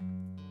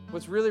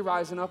 What's really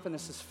rising up in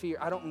us is fear.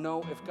 I don't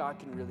know if God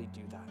can really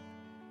do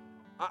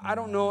that. I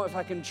don't know if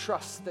I can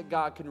trust that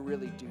God can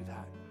really do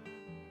that.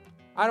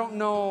 I don't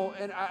know,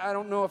 and I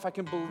don't know if I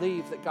can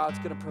believe that God's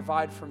going to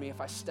provide for me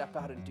if I step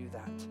out and do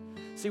that.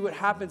 See, what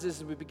happens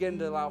is we begin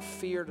to allow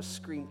fear to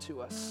scream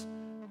to us.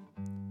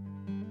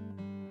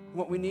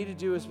 What we need to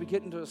do is we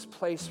get into this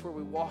place where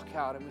we walk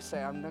out and we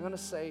say, I'm not going to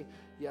say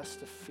yes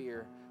to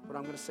fear. What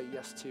I'm going to say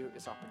yes to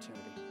is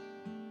opportunity.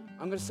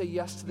 I'm going to say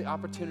yes to the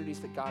opportunities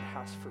that God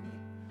has for me.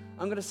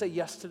 I'm going to say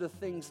yes to the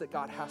things that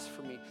God has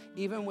for me,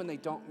 even when they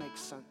don't make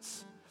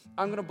sense.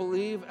 I'm going to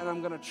believe and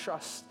I'm going to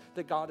trust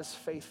that God is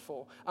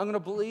faithful. I'm going to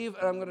believe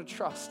and I'm going to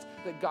trust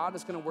that God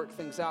is going to work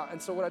things out. And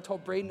so what I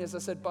told Braden is I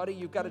said, buddy,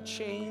 you've got to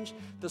change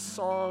the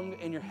song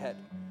in your head.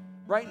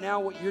 Right now,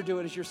 what you're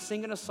doing is you're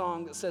singing a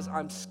song that says,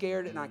 I'm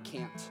scared and I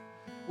can't.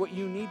 What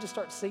you need to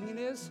start singing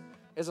is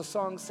a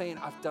song saying,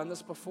 I've done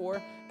this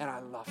before and I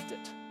loved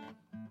it.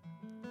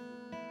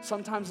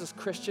 Sometimes as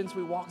Christians,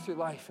 we walk through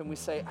life and we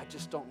say, I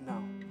just don't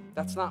know.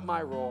 That's not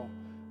my role.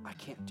 I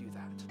can't do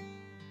that.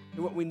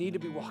 And what we need to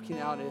be walking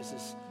out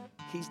is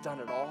he's done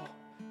it all.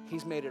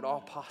 He's made it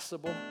all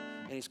possible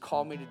and he's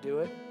called me to do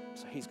it,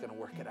 so he's going to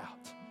work it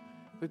out.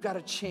 We've got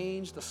to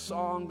change the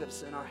song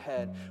that's in our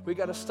head. We've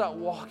got to stop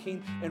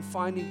walking and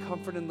finding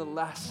comfort in the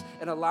less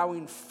and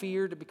allowing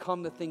fear to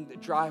become the thing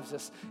that drives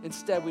us.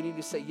 Instead, we need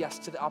to say yes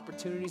to the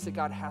opportunities that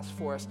God has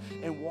for us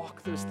and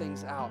walk those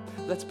things out.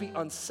 Let's be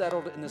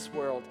unsettled in this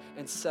world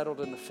and settled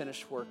in the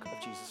finished work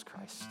of Jesus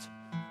Christ.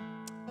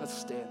 Let's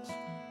stand.